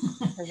thing.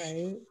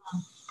 Right.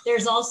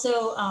 There's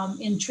also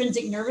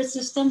intrinsic nervous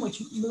system,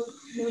 which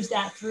moves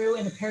that through,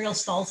 and the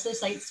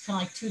peristalsis. It's kind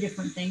of like two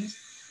different things.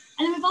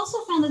 And then we've also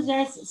found that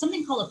there's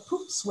something called a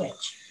poop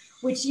switch,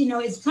 which, you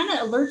know, is kind of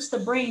alerts the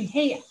brain,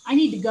 hey, I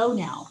need to go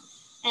now.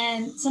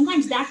 And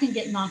sometimes that can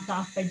get knocked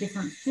off by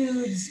different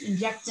foods,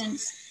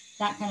 injectants,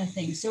 that kind of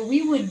thing. So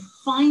we would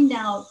find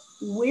out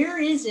where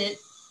is it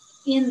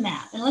in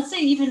that. And let's say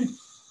even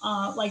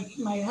like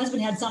my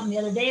husband had something the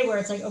other day where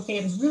it's like, okay,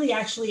 it was really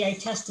actually, I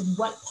tested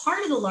what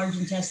part of the large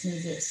intestine,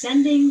 is it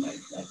ascending,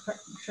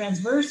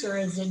 transverse, or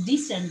is it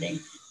descending?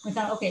 We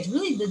thought, okay, it's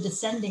really the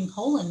descending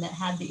colon that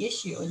had the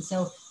issue. And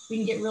so we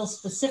can get real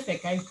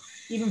specific. I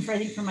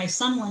think for my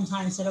son one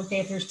time said, okay,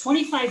 if there's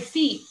 25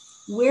 feet,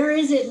 where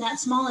is it in that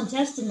small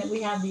intestine that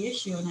we have the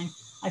issue? And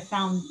I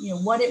found, you know,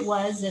 what it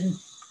was and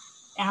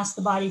asked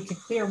the body to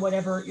clear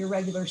whatever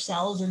irregular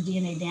cells or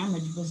DNA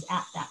damage was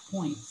at that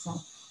point.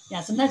 So yeah,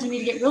 sometimes we need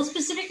to get real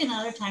specific, and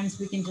other times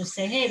we can just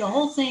say, hey, the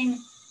whole thing,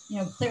 you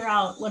know, clear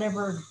out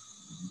whatever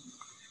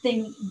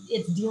thing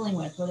it's dealing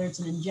with, whether it's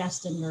an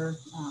ingestion or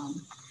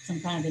some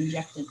kind of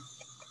injectant.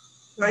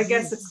 So I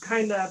guess it's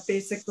kind of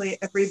basically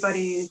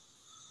everybody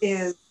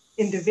is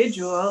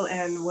individual,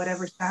 and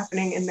whatever's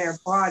happening in their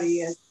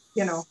body is,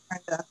 you know,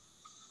 kind of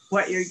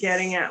what you're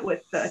getting at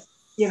with the,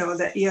 you know,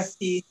 the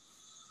EFT.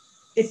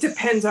 It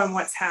depends on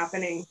what's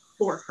happening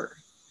for her,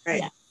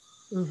 right? Yeah.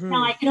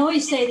 Now, I can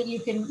always say that you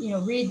can, you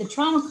know, read the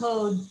trauma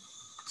code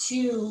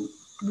to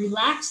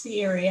relax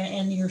the area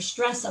and your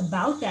stress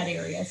about that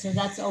area. So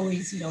that's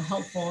always, you know,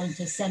 helpful, and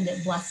to send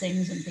it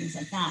blessings and things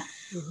like that.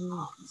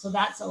 So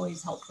that's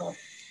always helpful.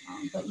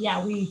 But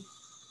yeah, we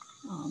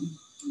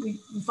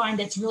find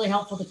it's really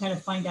helpful to kind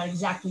of find out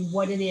exactly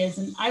what it is.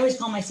 And I always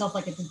call myself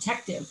like a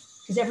detective,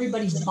 because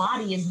everybody's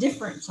body is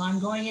different. So I'm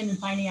going in and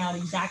finding out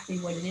exactly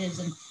what it is.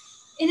 And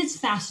it's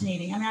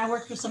fascinating. I mean, I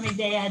worked for somebody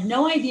today, I had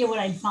no idea what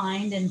I'd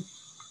find. And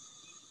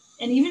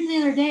even the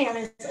other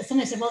day,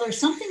 somebody said, well, there's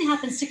something that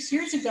happened 6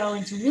 years ago,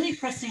 and it's really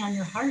pressing on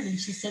your heart. And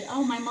she said,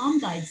 oh, my mom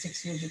died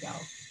 6 years ago.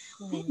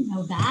 I didn't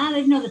know that. I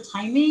didn't know the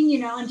timing, you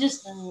know, and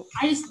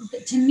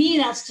to me,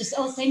 that's just,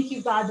 oh, thank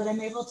you, God, that I'm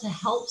able to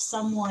help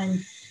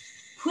someone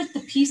put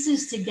the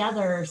pieces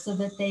together so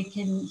that they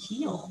can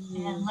heal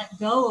and let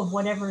go of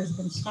whatever has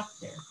been stuck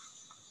there.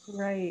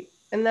 Right.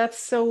 And it's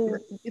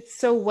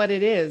so what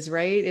it is,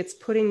 right? It's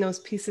putting those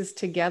pieces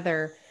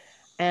together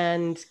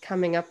and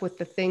coming up with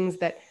the things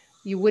that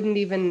you wouldn't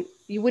even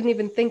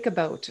think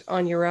about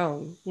on your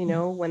own, you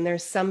know, when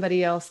there's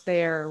somebody else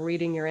there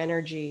reading your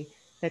energy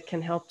that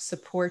can help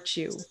support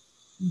you.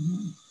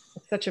 Mm-hmm.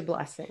 It's such a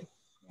blessing.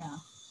 Yeah.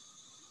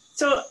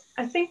 So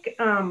I think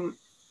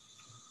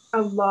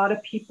a lot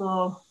of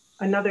people,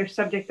 another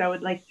subject I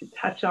would like to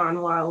touch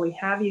on while we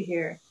have you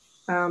here,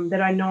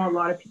 that I know a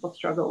lot of people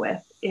struggle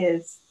with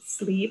is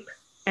sleep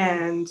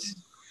and,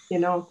 you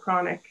know,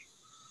 chronic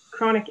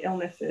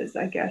illnesses,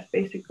 I guess,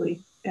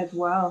 basically as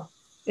well.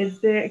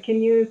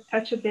 Can you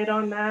touch a bit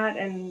on that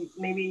and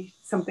maybe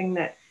something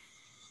that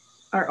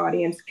our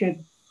audience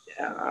could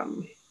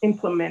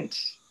implement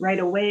right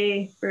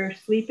away for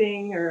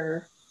sleeping?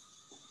 Or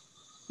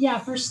yeah,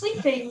 for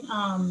sleeping,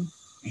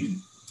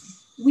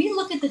 we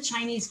look at the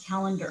Chinese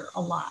calendar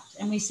a lot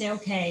and we say,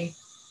 okay,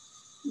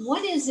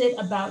 what is it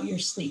about your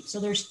sleep? So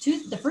there's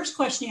the first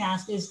question you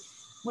ask is,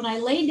 when I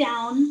lay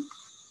down,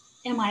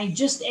 am I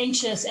just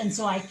anxious and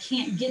so I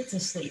can't get to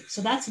sleep?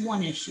 So that's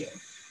one issue.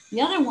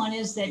 The other one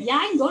is that, yeah,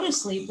 I can go to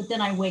sleep, but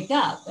then I wake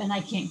up and I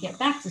can't get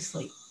back to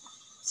sleep.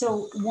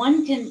 So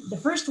the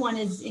first one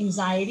is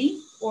anxiety,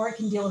 or it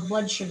can deal with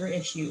blood sugar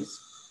issues.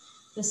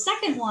 The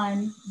second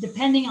one,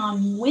 depending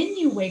on when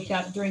you wake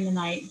up during the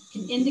night,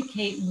 can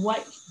indicate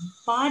what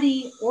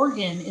body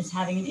organ is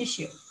having an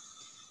issue.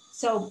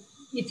 So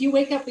if you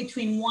wake up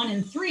between 1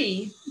 and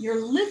 3,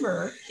 your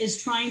liver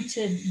is trying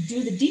to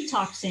do the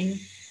detoxing,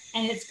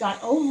 and it's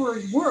got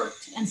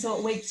overworked, and so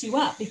it wakes you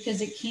up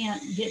because it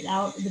can't get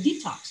out of the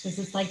detox, because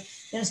it's like,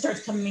 then it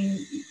starts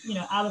coming,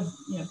 out of,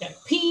 got to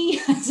pee,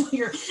 so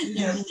your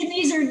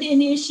kidneys are an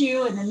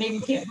issue, and then maybe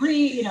you can't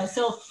breathe,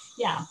 so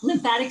yeah,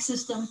 lymphatic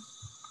system.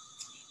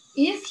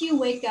 If you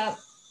wake up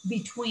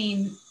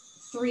between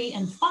 3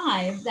 and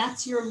 5,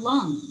 that's your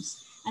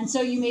lungs. And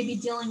so you may be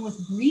dealing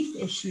with grief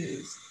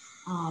issues.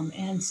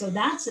 And so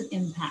that's an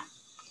impact.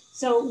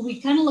 So we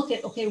kind of look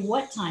at, okay,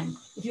 what time?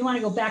 If you want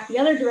to go back the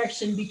other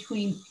direction,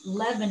 between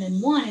 11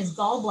 and 1 is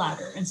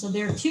gallbladder. And so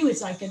there too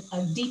is like a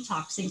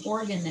detoxing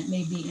organ that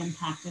may be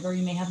impacted, or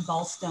you may have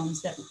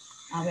gallstones that we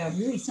have a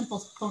really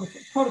simple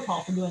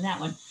protocol for doing that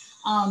one.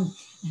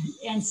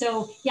 And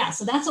so, yeah,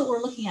 so that's what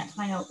we're looking at to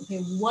find out, okay,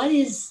 what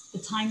is the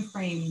time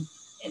frame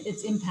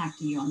it's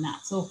impacting you on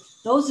that? So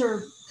those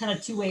are kind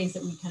of two ways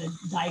that we kind of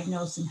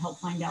diagnose and help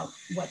find out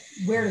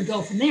where to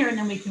go from there. And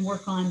then we can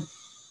work on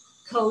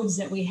codes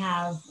that we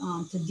have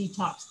to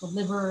detox the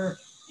liver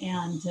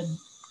and to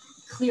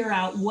clear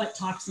out what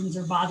toxins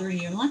are bothering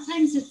you. And a lot of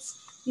times it's,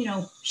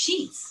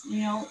 sheets,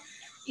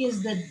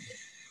 is the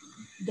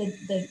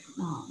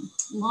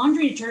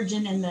laundry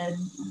detergent and the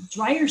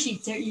dryer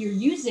sheets that you're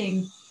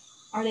using,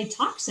 are they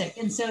toxic?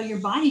 And so your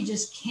body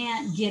just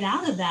can't get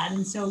out of that.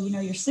 And so,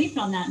 you're sleeping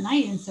on that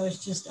night. And so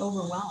it's just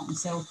overwhelmed.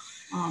 So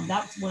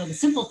that's one of the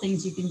simple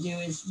things you can do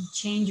is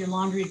change your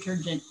laundry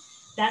detergent.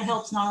 That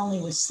helps not only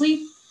with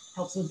sleep,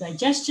 helps with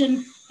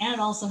digestion, and it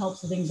also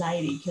helps with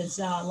anxiety, because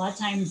a lot of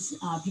times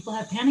people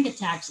have panic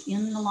attacks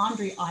in the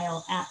laundry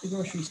aisle at the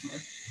grocery store.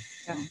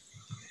 Yeah.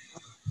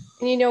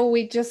 And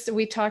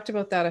we talked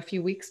about that a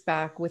few weeks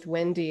back with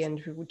Wendy,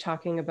 and we were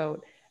talking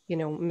about,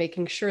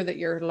 making sure that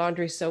your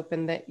laundry soap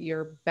and that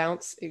you're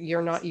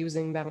not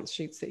using bounce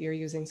sheets, that you're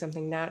using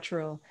something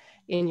natural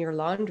in your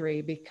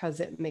laundry, because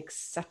it makes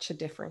such a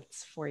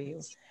difference for you.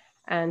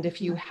 And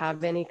if you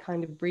have any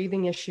kind of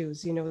breathing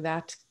issues,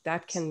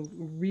 that can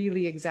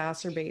really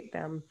exacerbate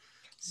them.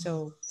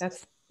 So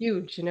that's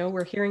huge.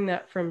 We're hearing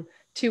that from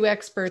 2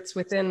 experts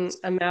within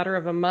a matter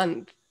of a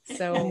month.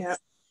 So, yeah.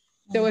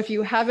 So if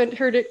you haven't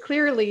heard it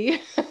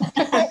clearly,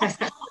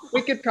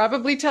 we could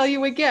probably tell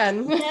you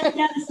again.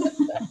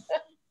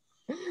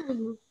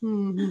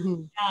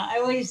 I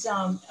always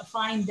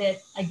find that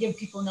I give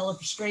people an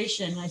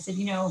illustration. I said,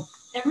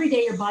 every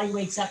day your body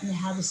wakes up and they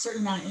have a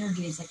certain amount of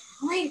energy. It's like,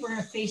 great, we're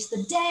going to face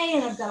the day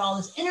and I've got all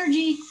this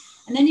energy.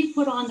 And then you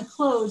put on the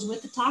clothes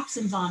with the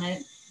toxins on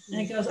it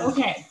and it goes,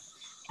 okay,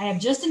 I have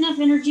just enough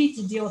energy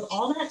to deal with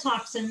all that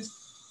toxins.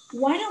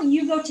 Why don't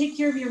you go take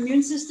care of your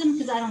immune system?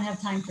 Because I don't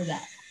have time for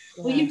that.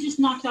 Yeah. Well, you've just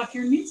knocked off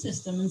your immune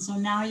system. And so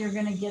now you're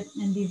going to get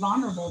and be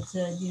vulnerable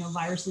to,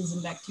 viruses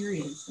and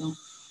bacteria. So,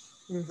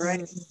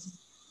 right.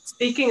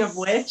 Speaking of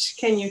which,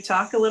 can you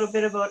talk a little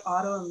bit about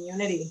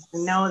autoimmunity? I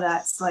know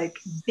that's like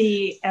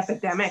the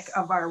epidemic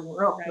of our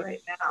world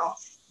right now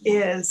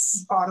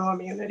is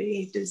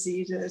autoimmunity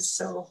diseases.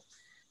 So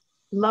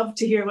love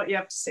to hear what you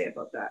have to say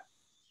about that.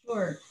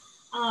 Sure.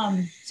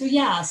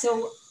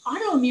 So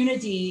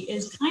autoimmunity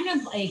is kind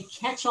of a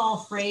catch-all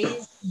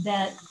phrase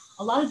that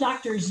a lot of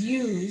doctors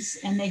use,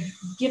 and they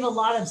give a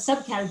lot of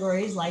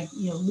subcategories like,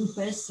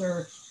 lupus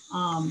or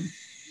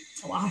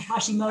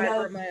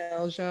Hashimoto.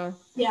 Fibromyalgia.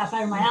 Yeah,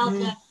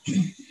 fibromyalgia.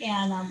 Mm-hmm.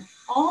 And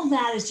all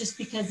that is just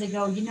because they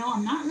go,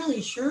 I'm not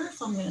really sure,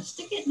 so I'm going to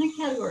stick it in a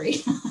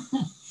category.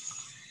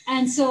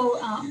 And so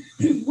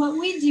what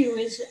we do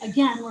is,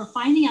 again, we're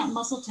finding out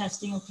muscle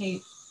testing,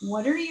 okay,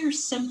 what are your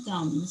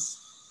symptoms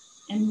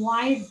and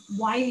why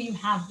do you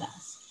have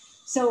this?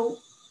 So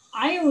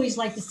I always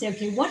like to say,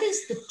 okay, what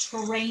is the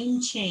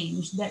terrain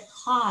change that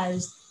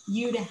caused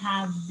you to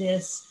have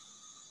this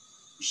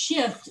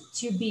shift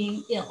to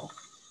being ill?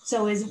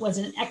 So was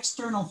it an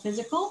external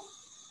physical?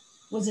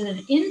 Was it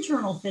an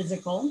internal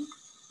physical?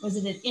 Was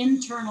it an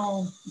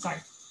internal, sorry,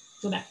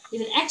 go back.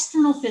 Is it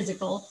external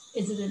physical?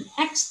 Is it an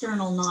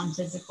external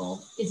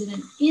non-physical? Is it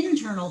an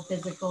internal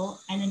physical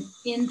and an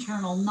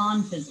internal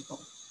non-physical?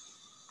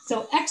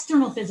 So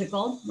external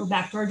physical, we're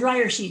back to our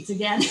dryer sheets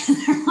again,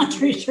 our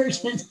laundry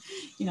detergent,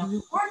 you know,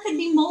 or it could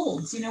be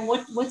molds, you know,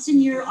 what's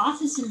in your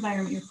office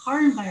environment, your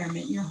car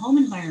environment, your home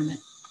environment.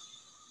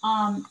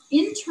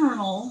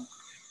 Internal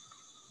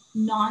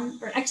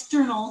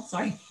external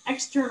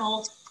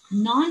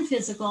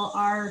non-physical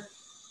are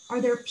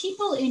there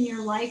people in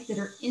your life that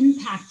are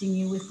impacting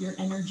you with your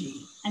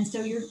energy? And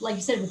so you're, like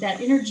you said, with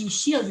that energy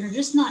shield, you're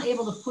just not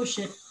able to push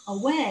it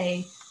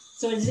away.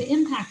 So is it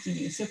impacting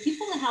you? So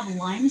people that have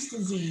Lyme's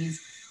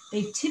disease,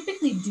 they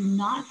typically do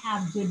not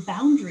have good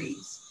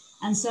boundaries.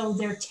 And so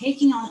they're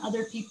taking on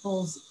other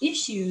people's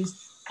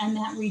issues, and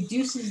that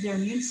reduces their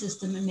immune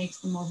system and makes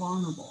them more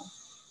vulnerable.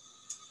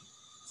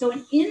 So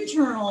an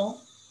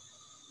internal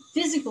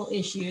physical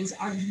issues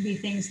are going to be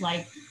things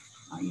like,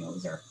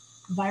 is there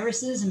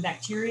viruses and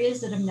bacteria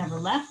that have never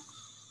left?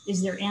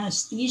 Is there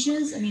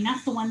anesthesias? I mean,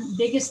 that's the one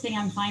biggest thing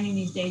I'm finding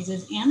these days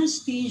is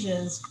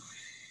anesthesias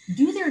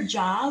do their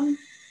job,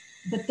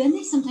 but then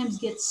they sometimes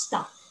get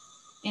stuck.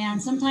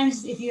 And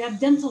sometimes if you have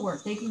dental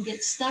work, they can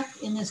get stuck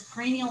in this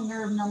cranial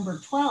nerve number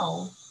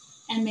 12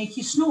 and make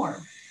you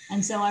snore.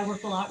 And so I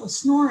work a lot with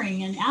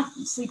snoring and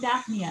sleep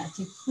apnea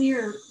to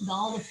clear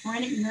all the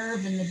phrenic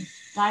nerve and the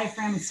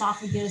diaphragm,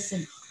 esophagus,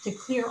 and to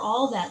clear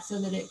all that so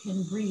that it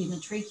can breathe in the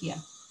trachea.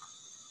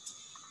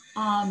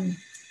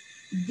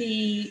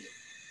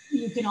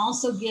 You can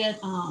also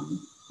get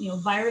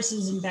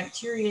viruses and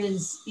bacteria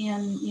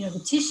in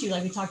the tissue,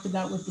 like we talked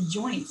about with the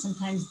joints.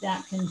 Sometimes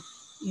that can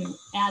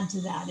add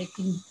to that. It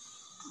can,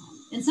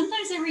 and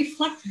sometimes they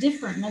reflect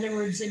different. In other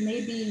words, it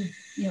may be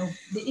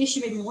the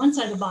issue may be one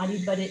side of the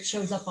body, but it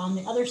shows up on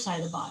the other side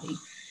of the body.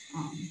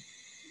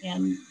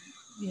 And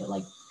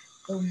like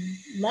the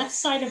left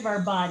side of our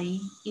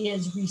body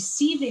is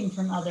receiving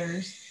from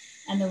others,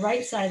 and the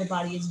right side of the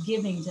body is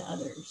giving to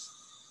others.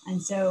 And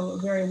so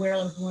very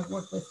rarely when we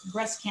work with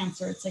breast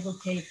cancer, it's like,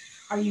 okay,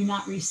 are you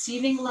not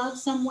receiving love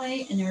some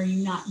way? And are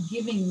you not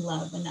giving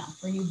love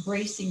enough? Are you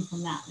bracing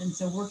from that? And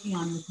so working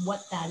on with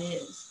what that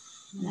is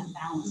and that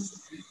balance.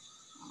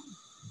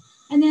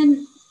 And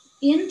then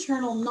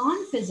internal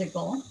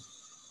non-physical,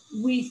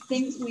 we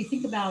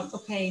think about,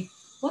 okay,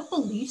 what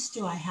beliefs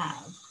do I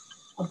have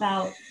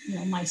about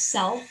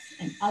myself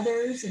and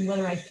others, and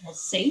whether I feel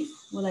safe,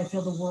 whether I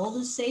feel the world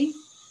is safe,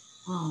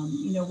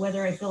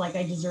 whether I feel like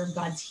I deserve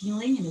God's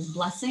healing and his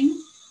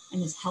blessing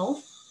and his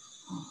health,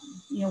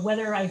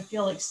 whether I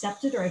feel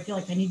accepted or I feel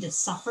like I need to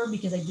suffer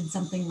because I did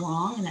something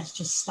wrong and that's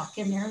just stuck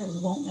in there that we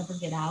won't ever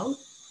get out.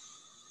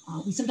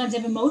 We sometimes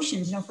have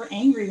emotions, if we're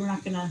angry, we're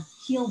not going to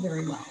heal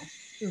very well.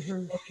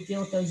 Mm-hmm. So we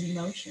deal with those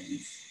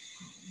emotions.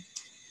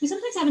 We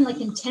sometimes have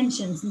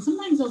intentions, and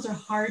sometimes those are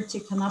hard to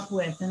come up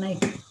with. And I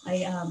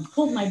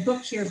pulled my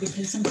book here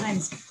because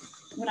sometimes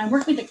when I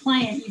work with a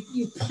client,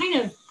 you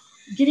kind of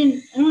get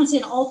in, I don't want to say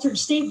an altered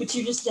state, but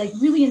you're just like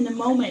really in the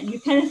moment and you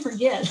kind of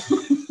forget.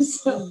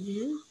 So,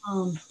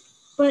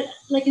 but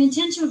like an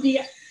intention would be,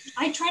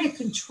 I try to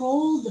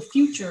control the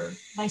future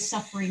by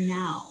suffering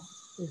now.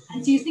 Mm-hmm.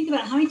 And so you think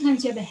about how many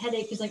times you have a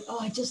headache, it's like, oh,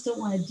 I just don't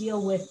want to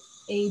deal with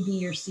A,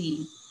 B, or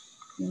C.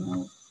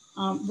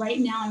 Right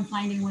now I'm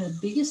finding one of the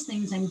biggest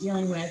things I'm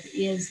dealing with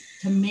is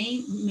to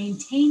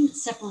maintain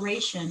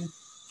separation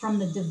from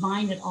the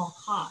divine at all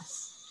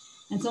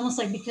costs. And it's almost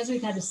like because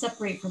we've had to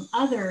separate from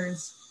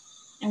others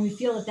and we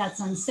feel that that's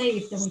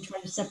unsafe, then we try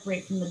to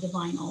separate from the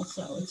divine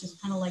also. It's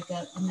just kind of like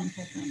a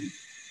mental thing.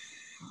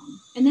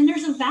 And then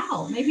there's a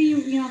vow. Maybe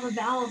you have a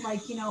vow of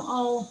like,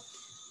 oh,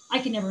 I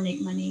can never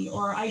make money,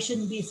 or I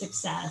shouldn't be a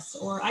success,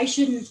 or I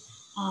shouldn't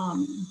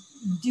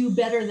do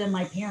better than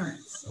my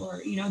parents,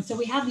 or, and so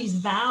we have these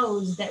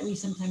vows that we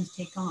sometimes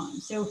take on.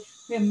 So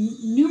we have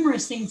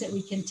numerous things that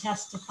we can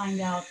test to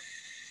find out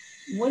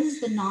what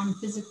is the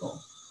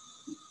non-physical.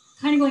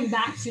 Kind of going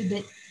back to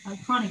the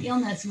chronic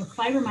illness,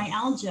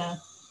 fibromyalgia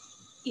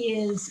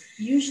is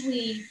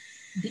usually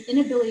the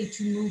inability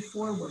to move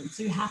forward.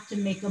 So you have to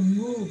make a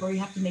move or you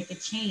have to make a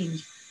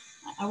change.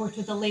 I worked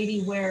with a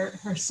lady where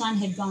her son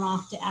had gone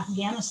off to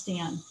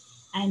Afghanistan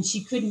and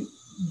she couldn't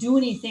do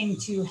anything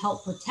to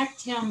help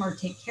protect him or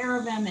take care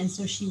of him. And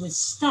so she was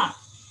stuck.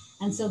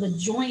 And so the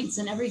joints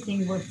and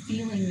everything were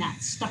feeling that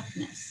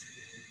stuckness.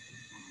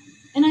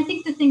 And I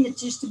think the thing that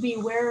just to be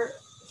aware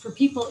for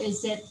people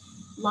is that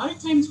a lot of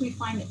times we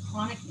find that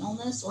chronic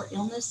illness or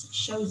illness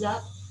shows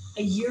up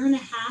a year and a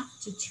half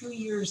to 2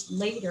 years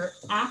later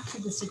after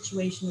the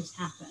situation has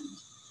happened.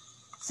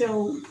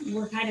 So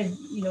we're kind of,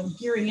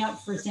 gearing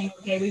up for saying,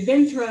 okay, we've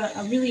been through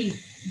a really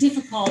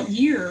difficult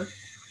year.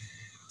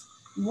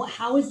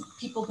 How is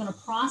people going to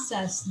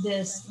process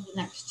this for the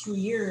next 2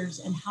 years,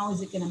 and how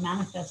is it going to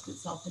manifest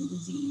itself in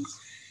disease?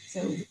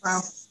 So,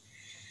 wow,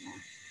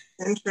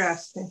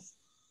 interesting.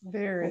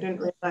 Very. I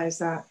didn't realize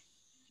that.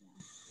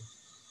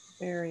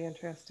 Very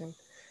interesting.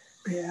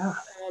 Yeah.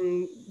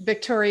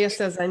 Victoria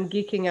says, I'm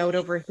geeking out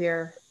over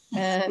here.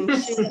 And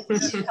she said,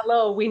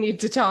 hello, we need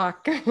to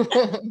talk. I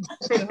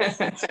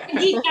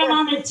geek out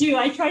on it too.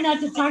 I try not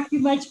to talk too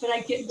much, but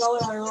I get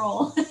going on a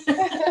roll.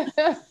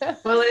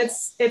 Well,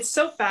 it's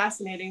so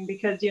fascinating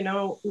because, you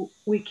know,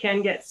 we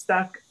can get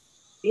stuck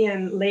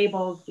in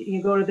labels.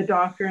 You go to the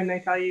doctor and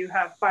they tell you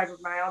have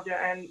fibromyalgia,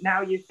 and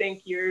now you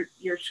think you're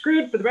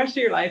screwed for the rest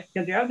of your life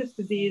because you have this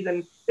disease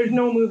and there's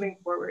no moving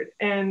forward.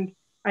 And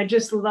I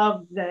just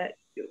love that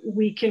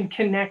we can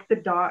connect the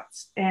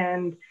dots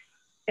and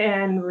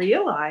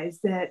realize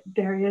that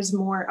there is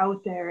more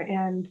out there,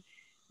 and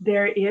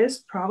there is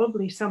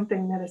probably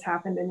something that has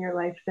happened in your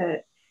life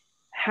that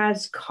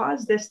has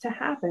caused this to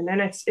happen. And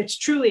it's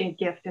truly a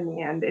gift in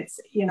the end. It's,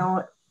 you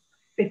know,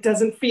 it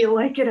doesn't feel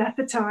like it at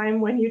the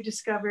time when you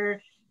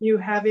discover you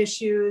have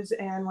issues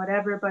and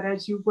whatever, but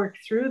as you work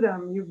through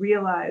them, you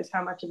realize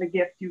how much of a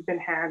gift you've been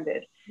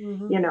handed,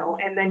 you know,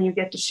 and then you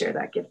get to share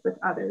that gift with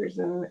others.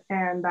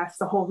 And that's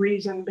the whole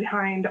reason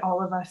behind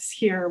all of us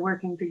here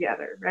working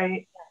together,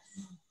 right?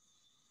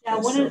 Yeah,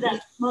 one of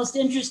the most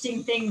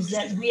interesting things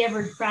that we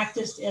ever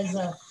practiced as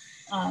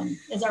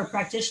our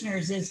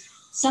practitioners is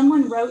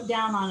someone wrote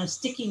down on a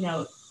sticky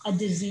note a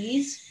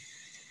disease,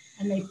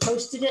 and they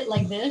posted it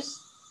like this,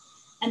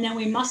 and then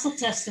we muscle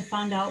test to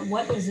find out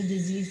what was the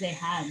disease they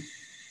had.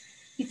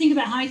 You think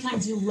about how many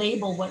times you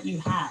label what you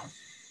have.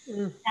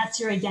 That's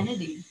your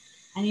identity.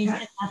 And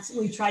that's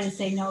what we try to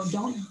say, no,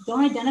 don't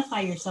identify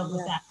yourself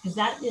with that, because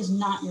that is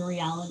not your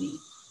reality.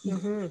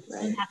 It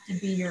doesn't have to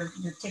be your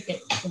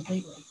ticket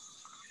completely.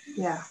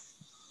 Yeah.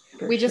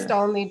 We just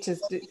all need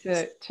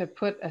to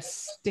put a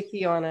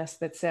sticky on us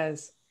that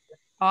says,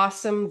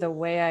 awesome the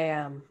way I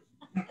am.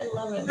 I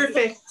love it.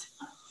 Perfect.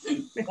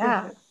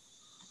 Yeah.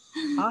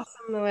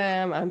 Awesome the way I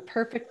am. I'm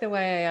perfect the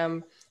way I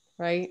am,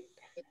 right?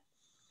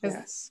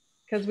 Yes.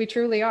 Because we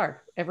truly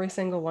are. Every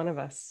single one of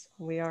us.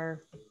 We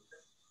are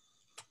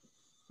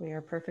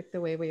perfect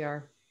the way we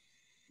are.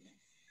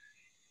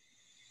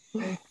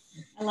 I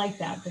like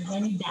that, but I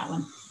need that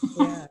one.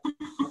 Yeah.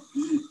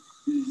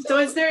 So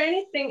is there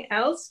anything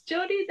else,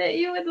 Jody, that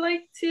you would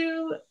like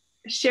to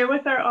share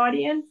with our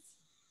audience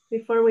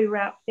before we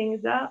wrap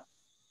things up?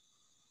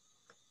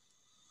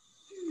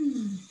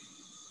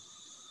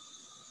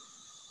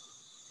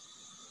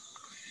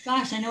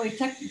 Gosh, I know we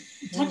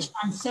touched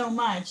on so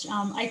much.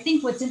 I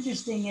think what's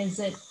interesting is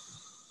that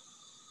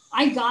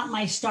I got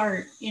my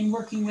start in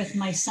working with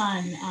my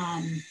son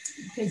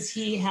because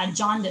he had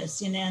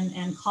jaundice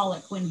and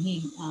colic when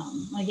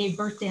I gave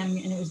birth to him,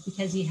 and it was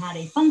because he had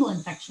a fungal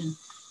infection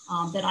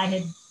that I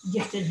had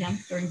gifted him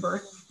during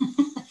birth.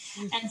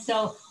 And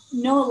so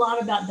know a lot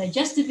about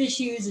digestive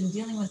issues and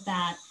dealing with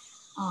that.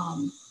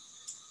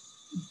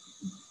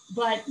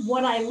 But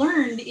what I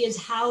learned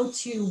is how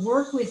to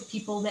work with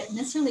people that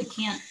necessarily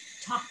can't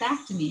talk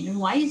back to me. And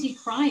why is he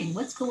crying?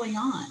 What's going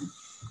on?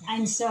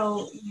 And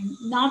so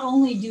not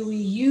only do we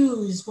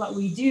use what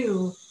we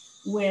do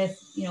with,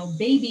 you know,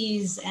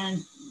 babies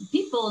and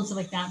people and stuff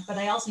like that, but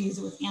I also use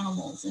it with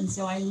animals. And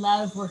so I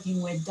love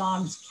working with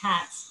dogs,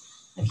 cats.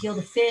 I've healed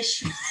a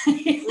fish,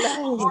 a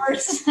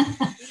horse.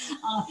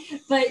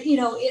 But, you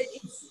know,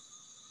 it's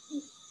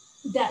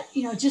that,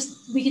 you know,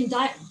 just we can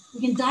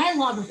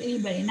dialogue with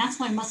anybody. And that's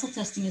why muscle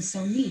testing is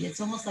so neat. It's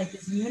almost like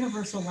this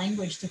universal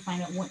language to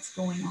find out what's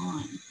going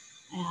on.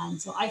 And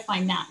so I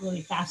find that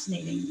really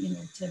fascinating, you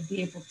know, to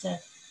be able to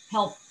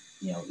help,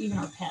 you know, even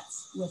our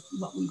pets with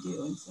what we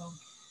do. And so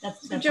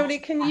that's Jody,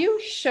 can you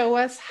show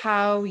us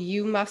how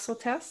you muscle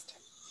test?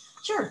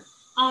 Sure.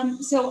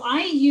 So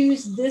I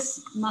use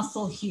this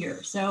muscle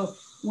here. So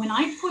when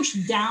I push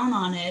down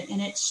on it and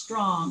it's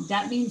strong,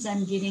 that means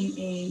I'm getting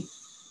a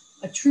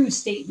true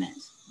statement.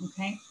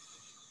 Okay.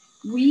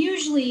 We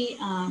usually,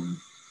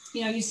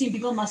 you know, you see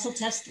people muscle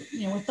test,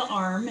 you know, with the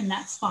arm, and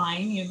that's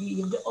fine.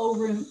 You have the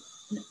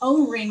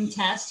O-ring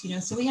test, you know,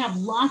 so we have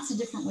lots of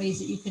different ways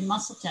that you can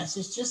muscle test.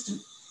 It's just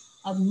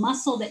a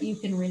muscle that you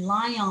can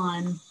rely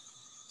on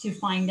to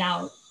find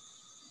out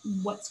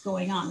what's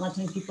going on. A lot of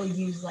times people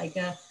use like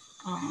a,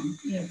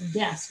 you know, the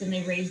desk, and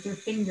they raise their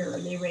finger or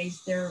they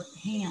raise their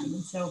hand.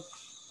 And so,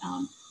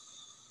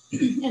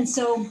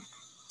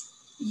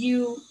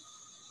 you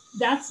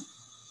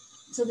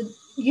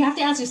have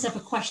to ask yourself a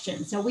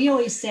question. So we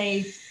always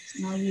say,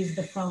 and I'll use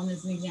the phone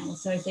as an example.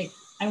 So I say,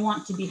 I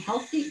want to be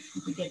healthy.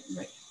 If we get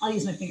right, I'll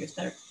use my fingers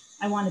better.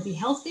 I want to be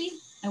healthy.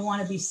 I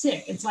want to be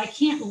sick. And so I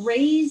can't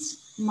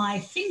raise my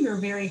finger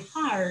very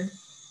hard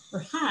or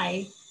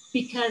high,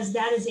 because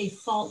that is a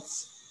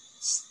false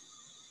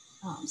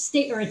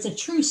state, or it's a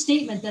true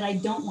statement that I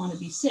don't want to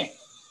be sick.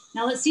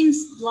 Now, it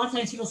seems a lot of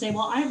times people say,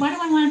 well, why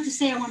do I want to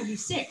say I want to be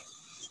sick?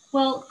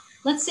 Well,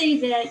 let's say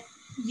that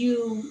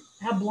you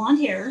have blonde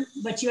hair,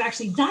 but you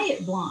actually dye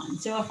it blonde.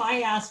 So if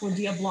I ask, well,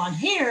 do you have blonde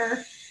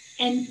hair?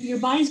 And your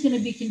body's going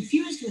to be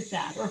confused with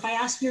that. Or if I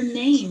ask your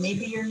name,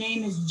 maybe your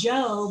name is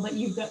Joe, but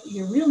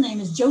your real name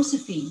is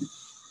Josephine.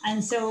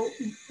 And so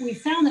we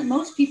found that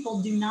most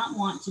people do not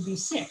want to be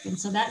sick. And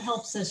so that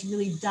helps us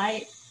really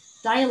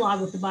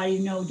dialogue with the body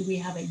to know, do we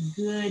have a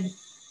good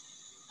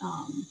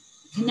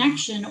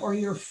connection, or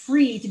you're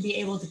free to be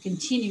able to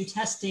continue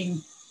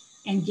testing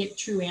and get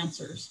true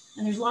answers.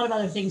 And there's a lot of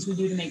other things we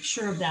do to make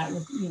sure of that,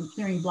 with, you know,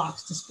 clearing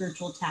blocks to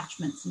spiritual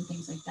attachments and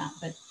things like that.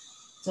 But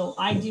so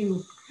I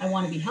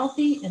want to be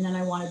healthy, and then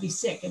I want to be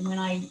sick. And when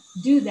I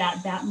do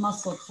that, that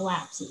muscle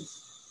collapses.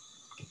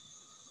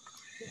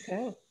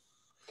 Okay.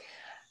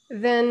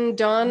 Then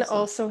Dawn Awesome.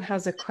 also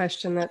has a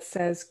question that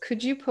says,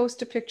 could you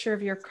post a picture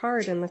of your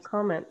card in the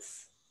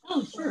comments?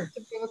 Oh, sure.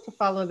 To be able to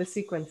follow the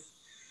sequence.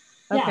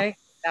 Yeah. Okay,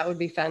 that would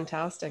be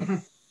fantastic.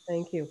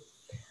 Thank you.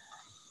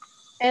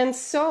 And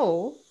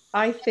so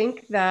I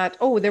think that,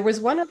 oh, there was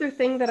one other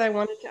thing that I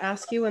wanted to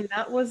ask you, and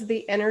that was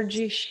the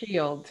energy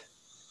shield.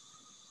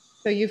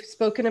 So you've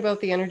spoken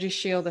about the energy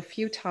shield a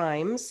few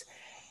times.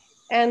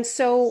 And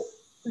so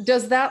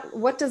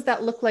what does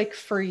that look like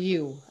for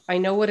you? I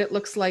know what it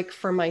looks like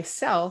for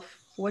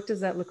myself. What does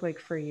that look like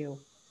for you?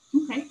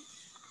 Okay.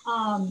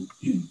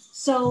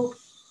 So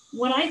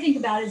what I think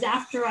about is,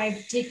 after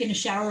I've taken a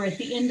shower, at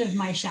the end of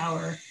my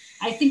shower,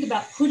 I think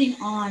about putting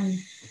on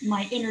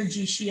my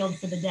energy shield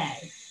for the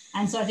day.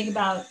 And so I think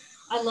about,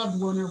 I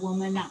love Wonder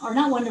Woman, or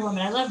not Wonder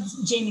Woman, I love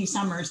Jamie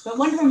Summers, but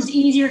Wonder Woman's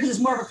easier because it's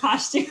more of a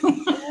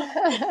costume.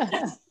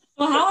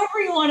 So however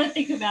you want to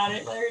think about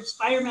it, whether it's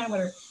Spider-Man or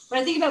whatever. But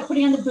I think about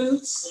putting on the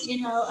boots,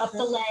 you know, up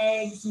the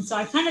legs. And so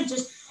I kind of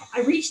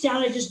I reach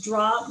down, I just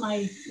draw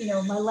my, you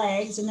know, my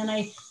legs. And then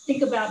I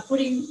think about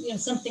putting, you know,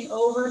 something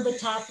over the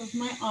top of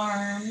my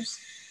arms.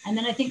 And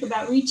then I think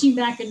about reaching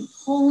back and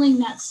pulling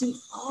that suit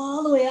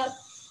all the way up.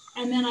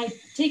 And then I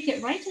take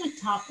it right to the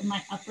top of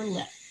my upper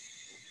lip.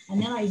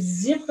 And then I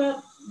zip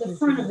up the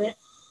front of it,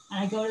 and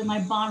I go to my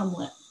bottom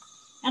lip.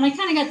 And I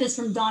kind of got this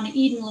from Donna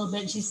Eden a little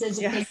bit. She says,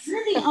 okay,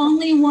 you're the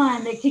only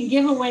one that can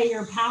give away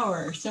your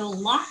power. So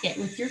lock it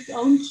with your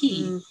own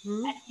key,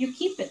 and you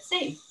keep it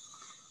safe.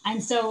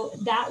 And so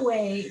that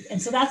way,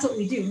 and so that's what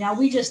we do. Now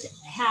we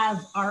just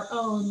have our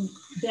own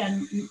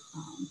then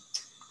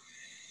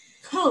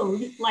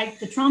code, like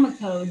the trauma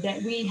code,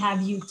 that we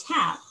have you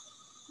tap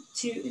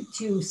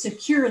to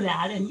secure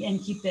that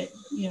and keep it,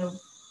 you know,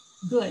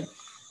 good.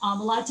 A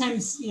lot of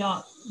times, you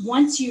know,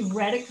 once you've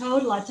read a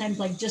code, a lot of times,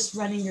 like just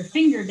running your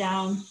finger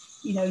down,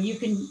 you know, you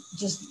can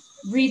just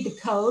read the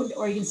code,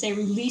 or you can say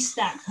release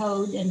that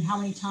code and how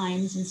many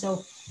times. And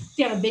so if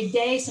you have a big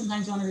day,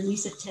 sometimes you want to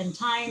release it 10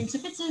 times.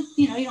 If it's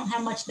you know, you don't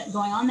have much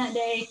going on that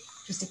day,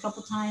 just a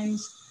couple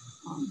times.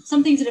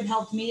 Some things that have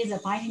helped me is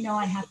if I know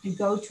I have to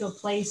go to a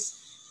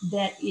place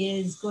that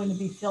is going to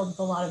be filled with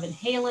a lot of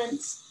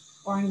inhalants,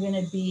 or I'm going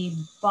to be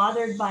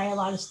bothered by a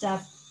lot of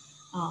stuff,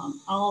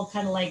 I'll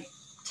kind of like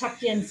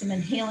tuck in some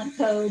inhalant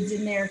codes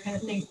in there, kind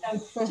of thing.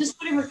 So just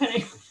whatever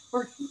kind of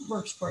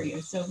works for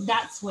you. So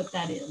that's what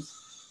that is.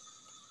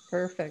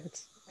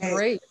 Perfect.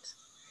 Great.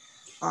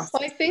 Awesome.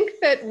 Well, I think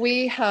that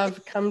we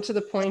have come to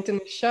the point in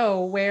the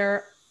show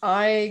where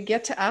I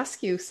get to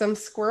ask you some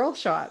squirrel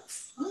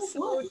shots.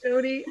 Oh, so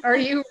Jody, are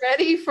you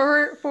ready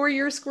for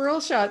your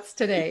squirrel shots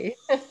today?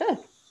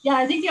 Yeah,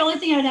 I think the only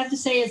thing I'd have to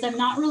say is I'm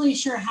not really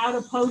sure how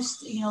to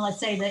post, you know, let's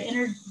say the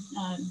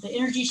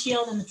energy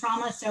shield and the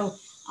trauma. So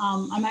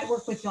I might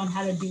work with you on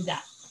how to do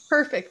that.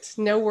 Perfect.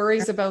 No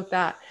worries about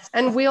that.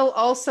 And we'll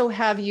also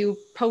have you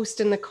post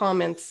in the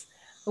comments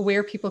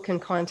where people can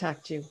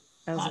contact you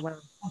as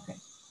well. Okay.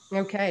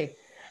 Okay.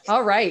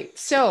 All right.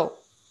 So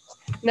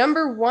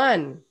number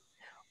 1,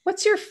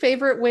 what's your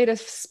favorite way to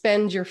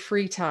spend your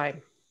free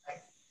time?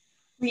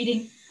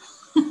 Reading.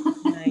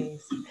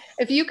 Nice.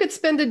 If you could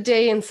spend a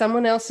day in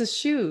someone else's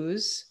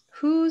shoes,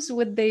 whose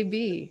would they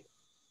be?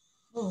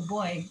 Oh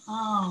boy.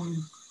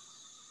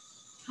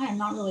 I'm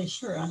not really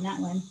sure on that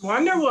one.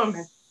 Wonder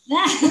Woman.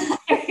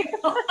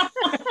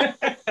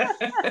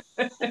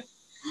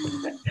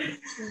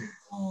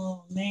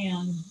 Oh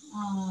man.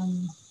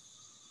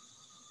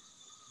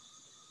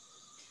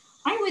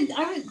 I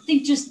would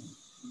think just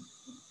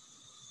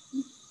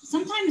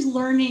sometimes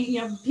learning,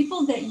 you know,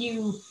 people that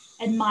you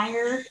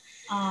admire.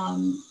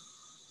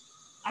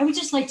 I would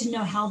just like to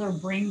know how their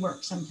brain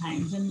works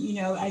sometimes. And, you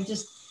know, I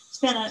just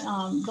spent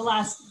the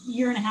last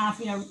year and a half,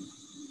 you know,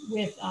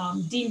 with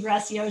Dean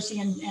Graciosi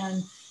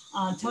and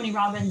Tony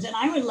Robbins. And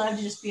I would love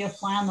to just be a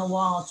fly on the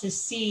wall to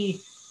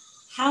see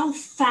how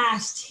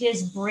fast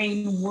his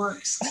brain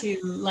works to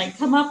like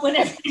come up with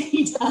everything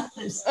he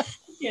does,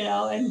 you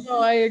know. And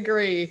oh, I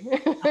agree.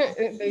 I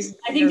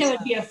think that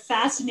would be a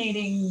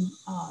fascinating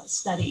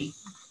study.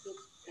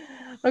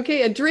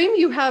 Okay, a dream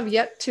you have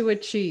yet to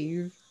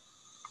achieve.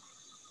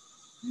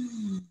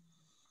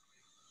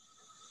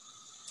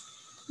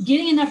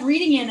 Getting enough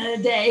reading in a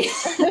day.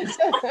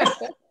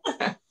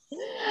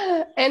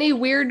 Any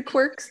weird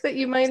quirks that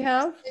you might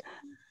have?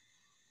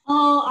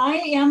 Oh, I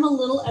am a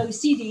little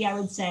OCD, I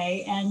would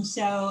say. And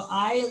so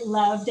I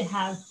love to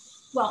have,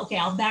 well, okay,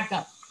 I'll back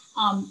up.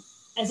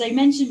 As I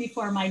mentioned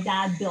before, my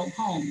dad built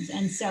homes.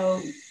 And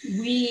so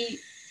me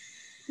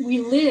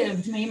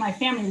and my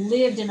family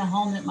lived in a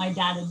home that my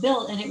dad had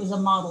built, and it was a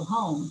model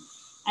home.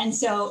 And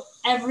so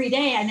every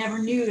day I never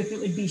knew if it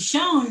would be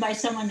shown by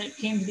someone that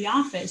came to the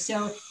office.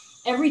 So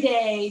every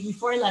day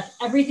before I left,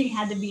 everything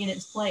had to be in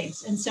its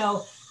place. And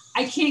so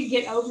I can't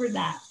get over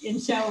that.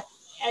 And so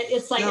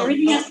it's like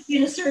everything has to be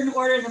in a certain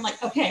order. And I'm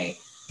like, okay,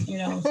 you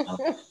know.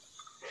 So.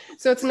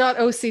 So it's not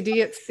OCD,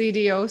 it's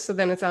CDO. So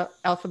then it's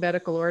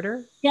alphabetical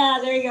order. Yeah,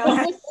 there you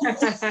go.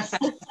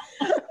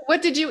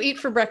 What did you eat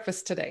for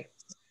breakfast today?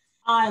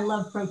 I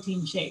love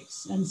protein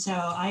shakes. And so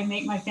I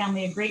make my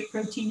family a great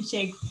protein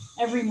shake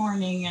every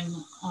morning and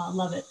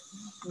love it.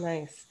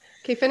 Nice.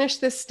 Okay, finish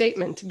this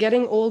statement.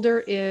 Getting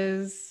older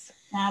is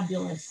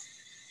fabulous.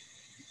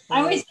 I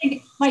always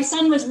think my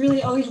son was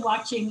really always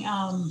watching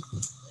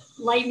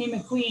Lightning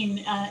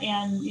McQueen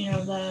and, you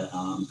know, the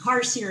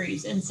car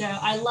series. And so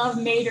I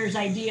love Mater's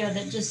idea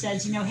that just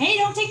says, you know, hey,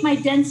 don't take my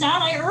dents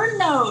out. I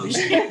earned those.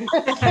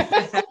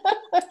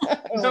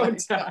 No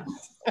doubt.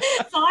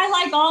 So I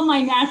like all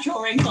my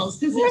natural wrinkles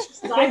because it's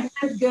just, I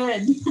feel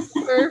good.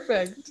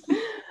 Perfect.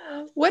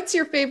 What's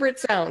your favorite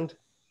sound?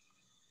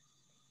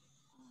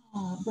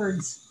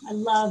 Birds. I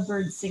love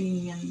birds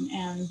singing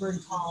and bird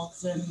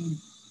calls and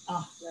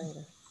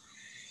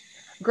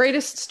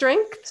Greatest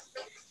strength?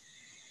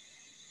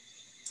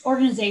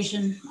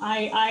 Organization.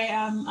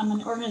 I'm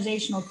an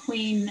organizational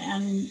queen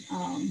and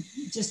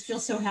just feel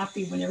so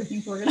happy when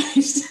everything's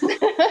organized.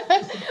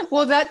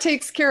 Well, that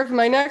takes care of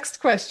my next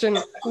question.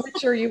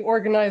 Which are you,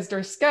 organized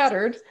or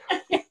scattered?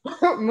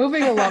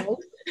 Moving along.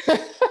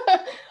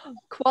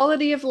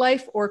 Quality of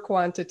life or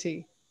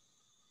quantity?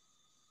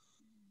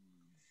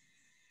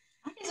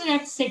 I guess I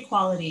have to say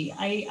quality.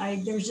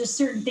 There's just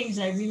certain things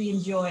that I really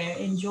enjoy. I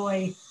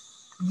enjoy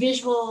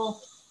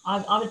visual,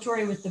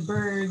 auditory with the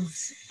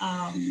birds,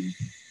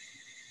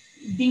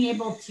 being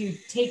able to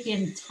take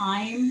in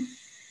time.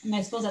 I mean,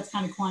 I suppose that's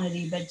kind of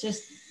quantity, but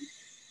just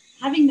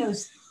having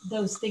those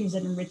things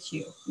that enrich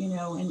you, you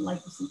know, and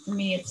like for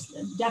me, it's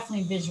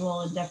definitely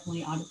visual and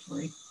definitely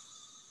auditory.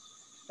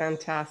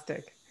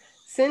 Fantastic.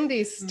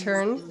 Cindy's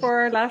turn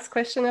for our last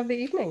question of the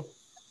evening.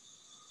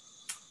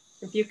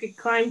 If you could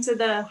climb to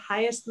the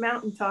highest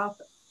mountaintop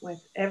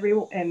with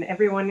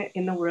everyone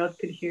in the world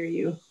could hear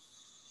you,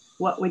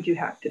 what would you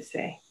have to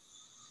say?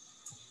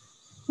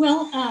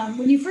 Well,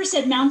 when you first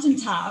said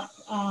mountaintop,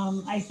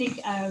 I think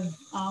of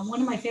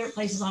one of my favorite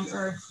places on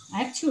earth.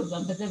 I have two of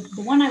them, but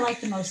the one I like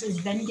the most is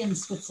Wengen,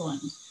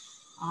 Switzerland.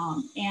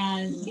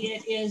 And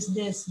it is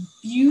this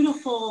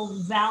beautiful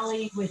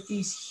valley with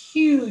these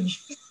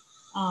huge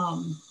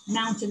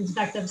mountains. In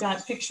fact, I've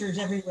got pictures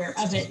everywhere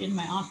of it in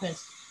my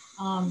office.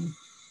 And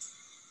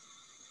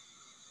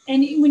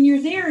when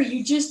you're there,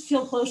 you just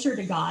feel closer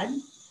to God.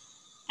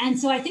 And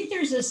so I think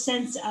there's a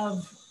sense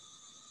of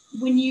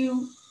when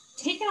you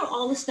take out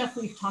all the stuff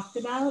we've talked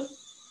about,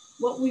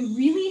 what we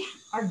really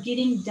are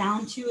getting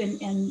down to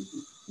and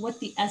what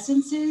the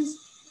essence is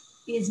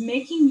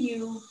making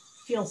you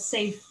feel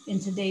safe in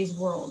today's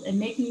world and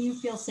making you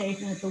feel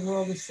safe and that the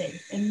world is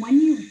safe. And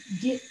when you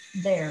get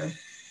there,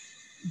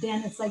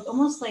 then it's like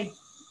almost like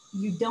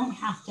you don't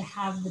have to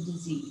have the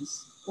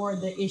disease or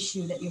the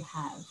issue that you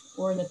have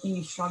or the thing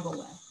you struggle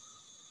with.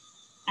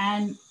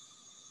 And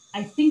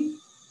I think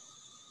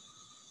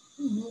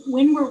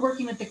when we're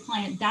working with the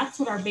client, that's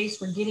what our base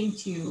we're getting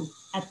to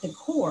at the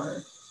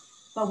core,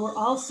 but we're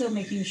also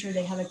making sure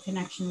they have a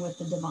connection with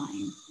the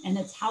divine. And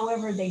it's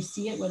however they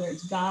see it, whether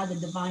it's God, the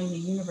divine, the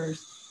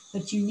universe,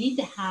 but you need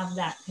to have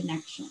that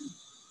connection.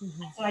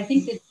 Mm-hmm. So I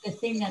think that the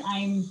thing that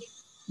I'm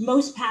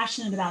most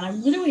passionate about,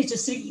 I'm literally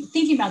just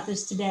thinking about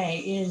this today,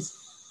 is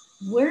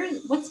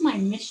what's my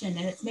mission?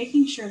 And it's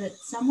making sure that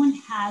someone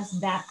has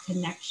that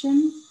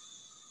connection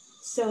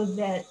so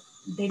that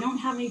they don't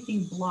have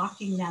anything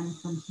blocking them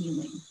from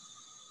healing.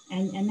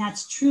 And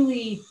that's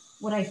truly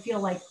what I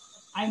feel like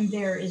I'm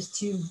there, is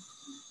to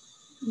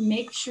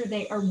make sure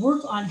they are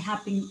work on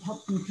helping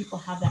people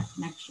have that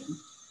connection.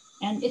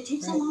 And it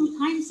takes a long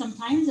time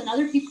sometimes, and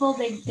other people,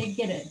 they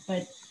get it.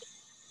 But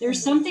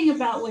there's something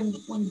about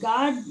when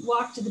God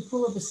walked to the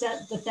pool of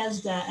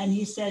Bethesda and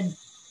he said,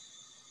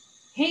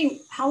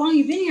 hey, how long have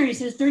you been here? He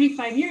says,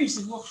 35 years. He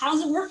says, well,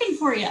 how's it working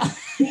for you?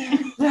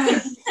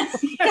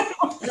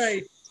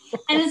 Right.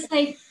 And it's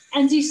like,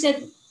 and he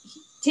said,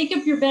 take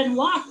up your bed and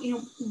walk. You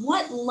know,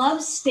 what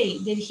love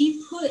state did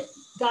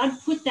God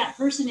put that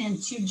person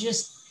in to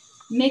just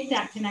make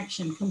that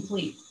connection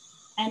complete?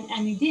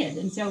 And he did.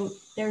 And so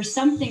there's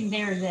something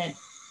there that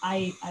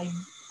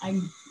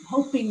I'm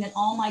hoping that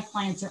all my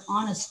clients are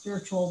on a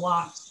spiritual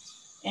walk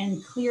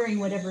and clearing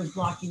whatever is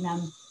blocking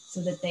them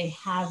so that they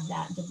have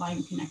that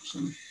divine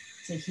connection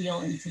to heal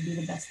and to be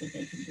the best that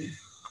they can be.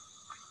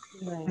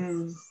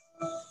 Nice.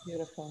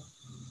 Beautiful.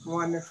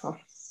 Wonderful.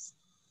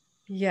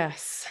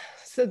 Yes.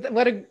 So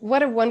what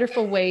a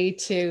wonderful way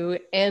to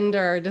end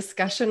our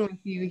discussion with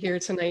you here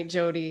tonight,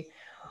 Jody.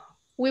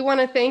 We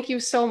want to thank you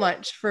so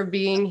much for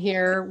being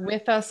here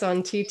with us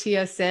on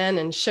TTSN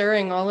and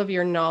sharing all of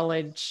your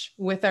knowledge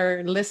with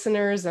our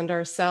listeners and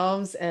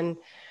ourselves. And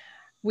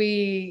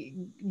we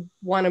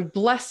want to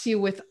bless you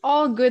with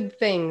all good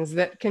things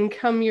that can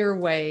come your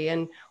way.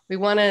 And we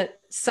want to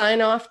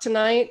sign off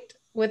tonight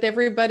with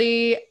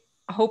everybody,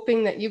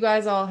 hoping that you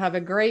guys all have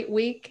a great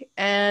week.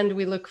 And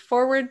we look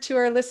forward to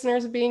our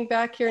listeners being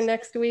back here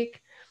next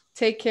week.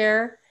 Take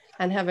care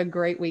and have a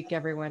great week,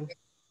 everyone.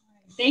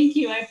 Thank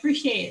you. I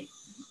appreciate it.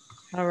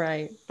 All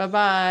right.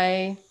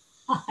 Bye-bye.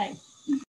 Bye.